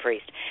out the Hip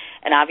Priest.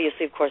 And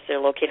obviously, of course, they're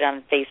located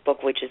on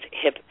Facebook, which is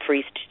Hip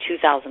Priest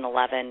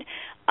 2011.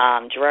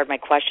 Gerard, my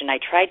question, I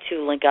tried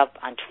to link up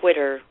on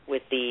Twitter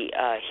with the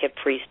Hip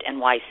Priest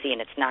NYC,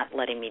 and it's not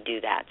letting me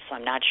do that. So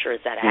I'm not sure.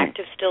 Is that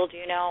active still, do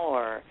you know?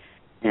 Or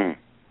I'm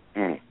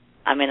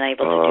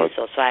unable to do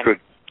so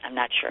I'm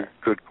not sure.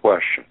 Good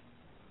question.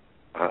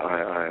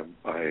 I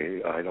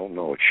don't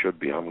know. It should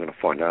be. I'm going to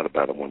find out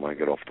about it when I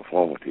get off the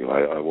phone with you.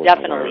 I wasn't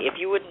Definitely. aware. If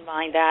you wouldn't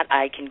mind that,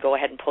 I can go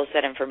ahead and post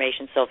that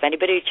information. So if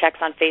anybody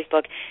checks on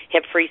Facebook,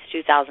 Hip Priest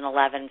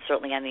 2011,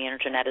 certainly on the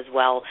internet as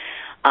well.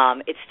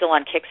 It's still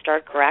on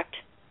Kickstarter, correct?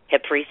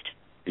 Hip Priest?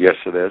 Yes,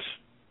 it is.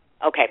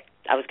 Okay.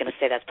 I was going to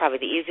say that's probably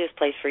the easiest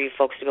place for you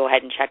folks to go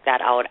ahead and check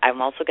that out.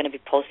 I'm also going to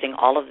be posting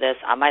all of this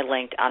on my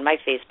link, on my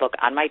Facebook,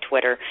 on my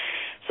Twitter,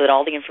 so that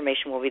all the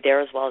information will be there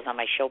as well as on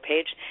my show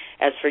page.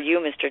 As for you,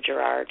 Mr.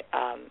 Gerard,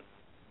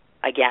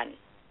 again,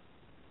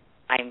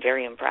 I'm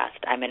very impressed.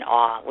 I'm in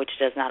awe, which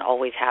does not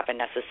always happen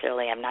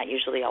necessarily. I'm not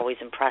usually always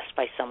impressed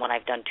by someone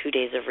I've done 2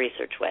 days of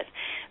research with.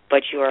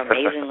 But you are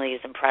amazingly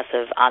as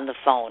impressive on the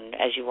phone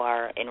as you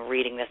are in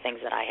reading the things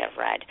that I have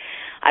read.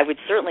 I would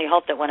certainly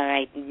hope that when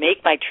I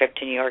make my trip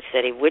to New York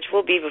City, which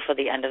will be before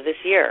the end of this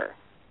year,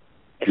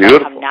 if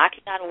I come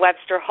knocking on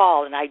Webster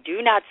Hall and I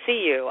do not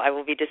see you, I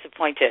will be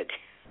disappointed.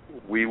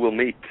 We will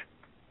meet.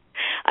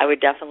 I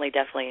would definitely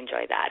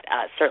enjoy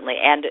that, certainly.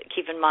 And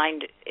keep in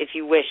mind, if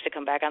you wish to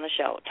come back on the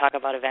show, talk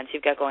about events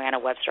you've got going on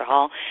at Webster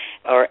Hall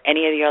or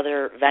any of the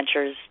other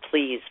ventures,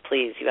 please,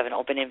 you have an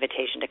open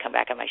invitation to come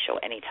back on my show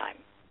anytime.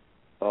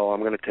 Oh,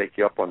 I'm going to take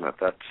you up on that.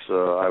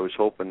 I was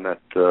hoping that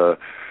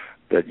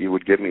you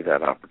would give me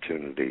that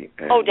opportunity.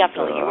 And,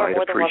 definitely. You are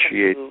more than welcome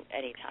to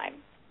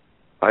anytime.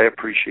 I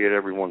appreciate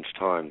everyone's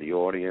time, the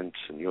audience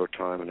and your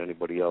time and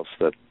anybody else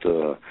that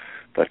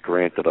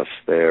granted us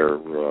their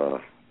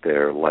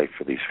life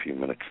for these few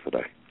minutes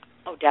today.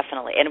 Oh,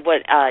 definitely. And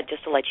what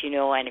just to let you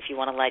know, and if you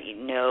want to let you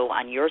know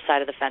on your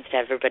side of the fence to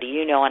everybody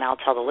you know, and I'll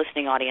tell the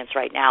listening audience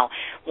right now,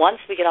 once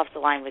we get off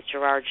the line with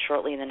Gerard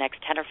shortly in the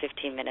next 10 or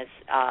 15 minutes,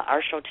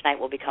 our show tonight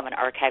will become an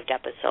archived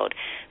episode.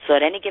 So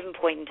at any given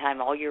point in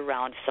time all year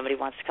round, if somebody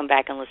wants to come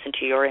back and listen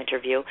to your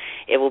interview,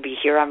 it will be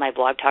here on my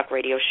Blog Talk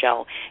Radio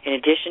show, in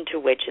addition to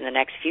which in the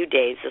next few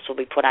days this will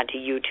be put onto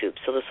YouTube.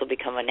 So this will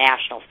become a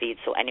national feed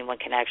so anyone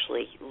can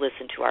actually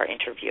listen to our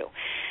interview.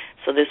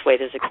 So this way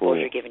there's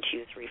exposure given to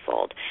you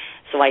threefold.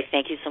 So I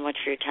thank you so much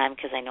for your time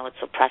because I know it's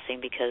so pressing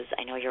because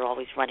I know you're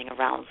always running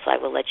around. So I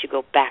will let you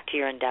go back to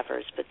your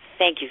endeavors. But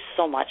thank you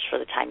so much for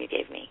the time you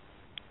gave me.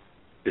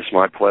 It's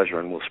my pleasure,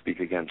 and we'll speak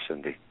again,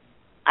 Cindy.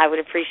 I would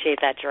appreciate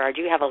that, Gerard.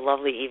 You have a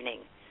lovely evening.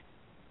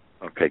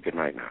 Okay, good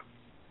night now.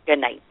 Good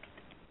night.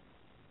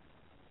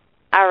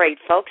 All right,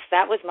 folks,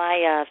 that was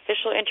my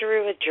official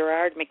interview with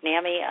Gerard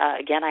McNamee.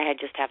 Again, I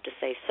just have to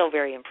say, so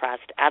very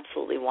impressed.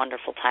 Absolutely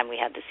wonderful time we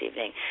had this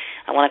evening.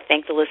 I want to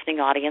thank the listening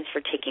audience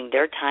for taking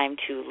their time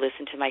to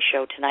listen to my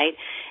show tonight.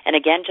 And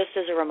again, just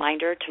as a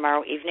reminder,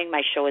 tomorrow evening my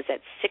show is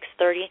at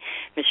 6:30.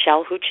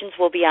 Michelle Hutchins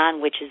will be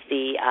on, which is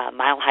the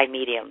Mile High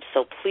Medium.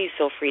 So please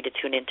feel free to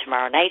tune in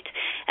tomorrow night,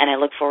 and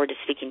I look forward to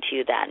speaking to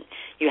you then.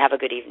 You have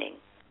a good evening.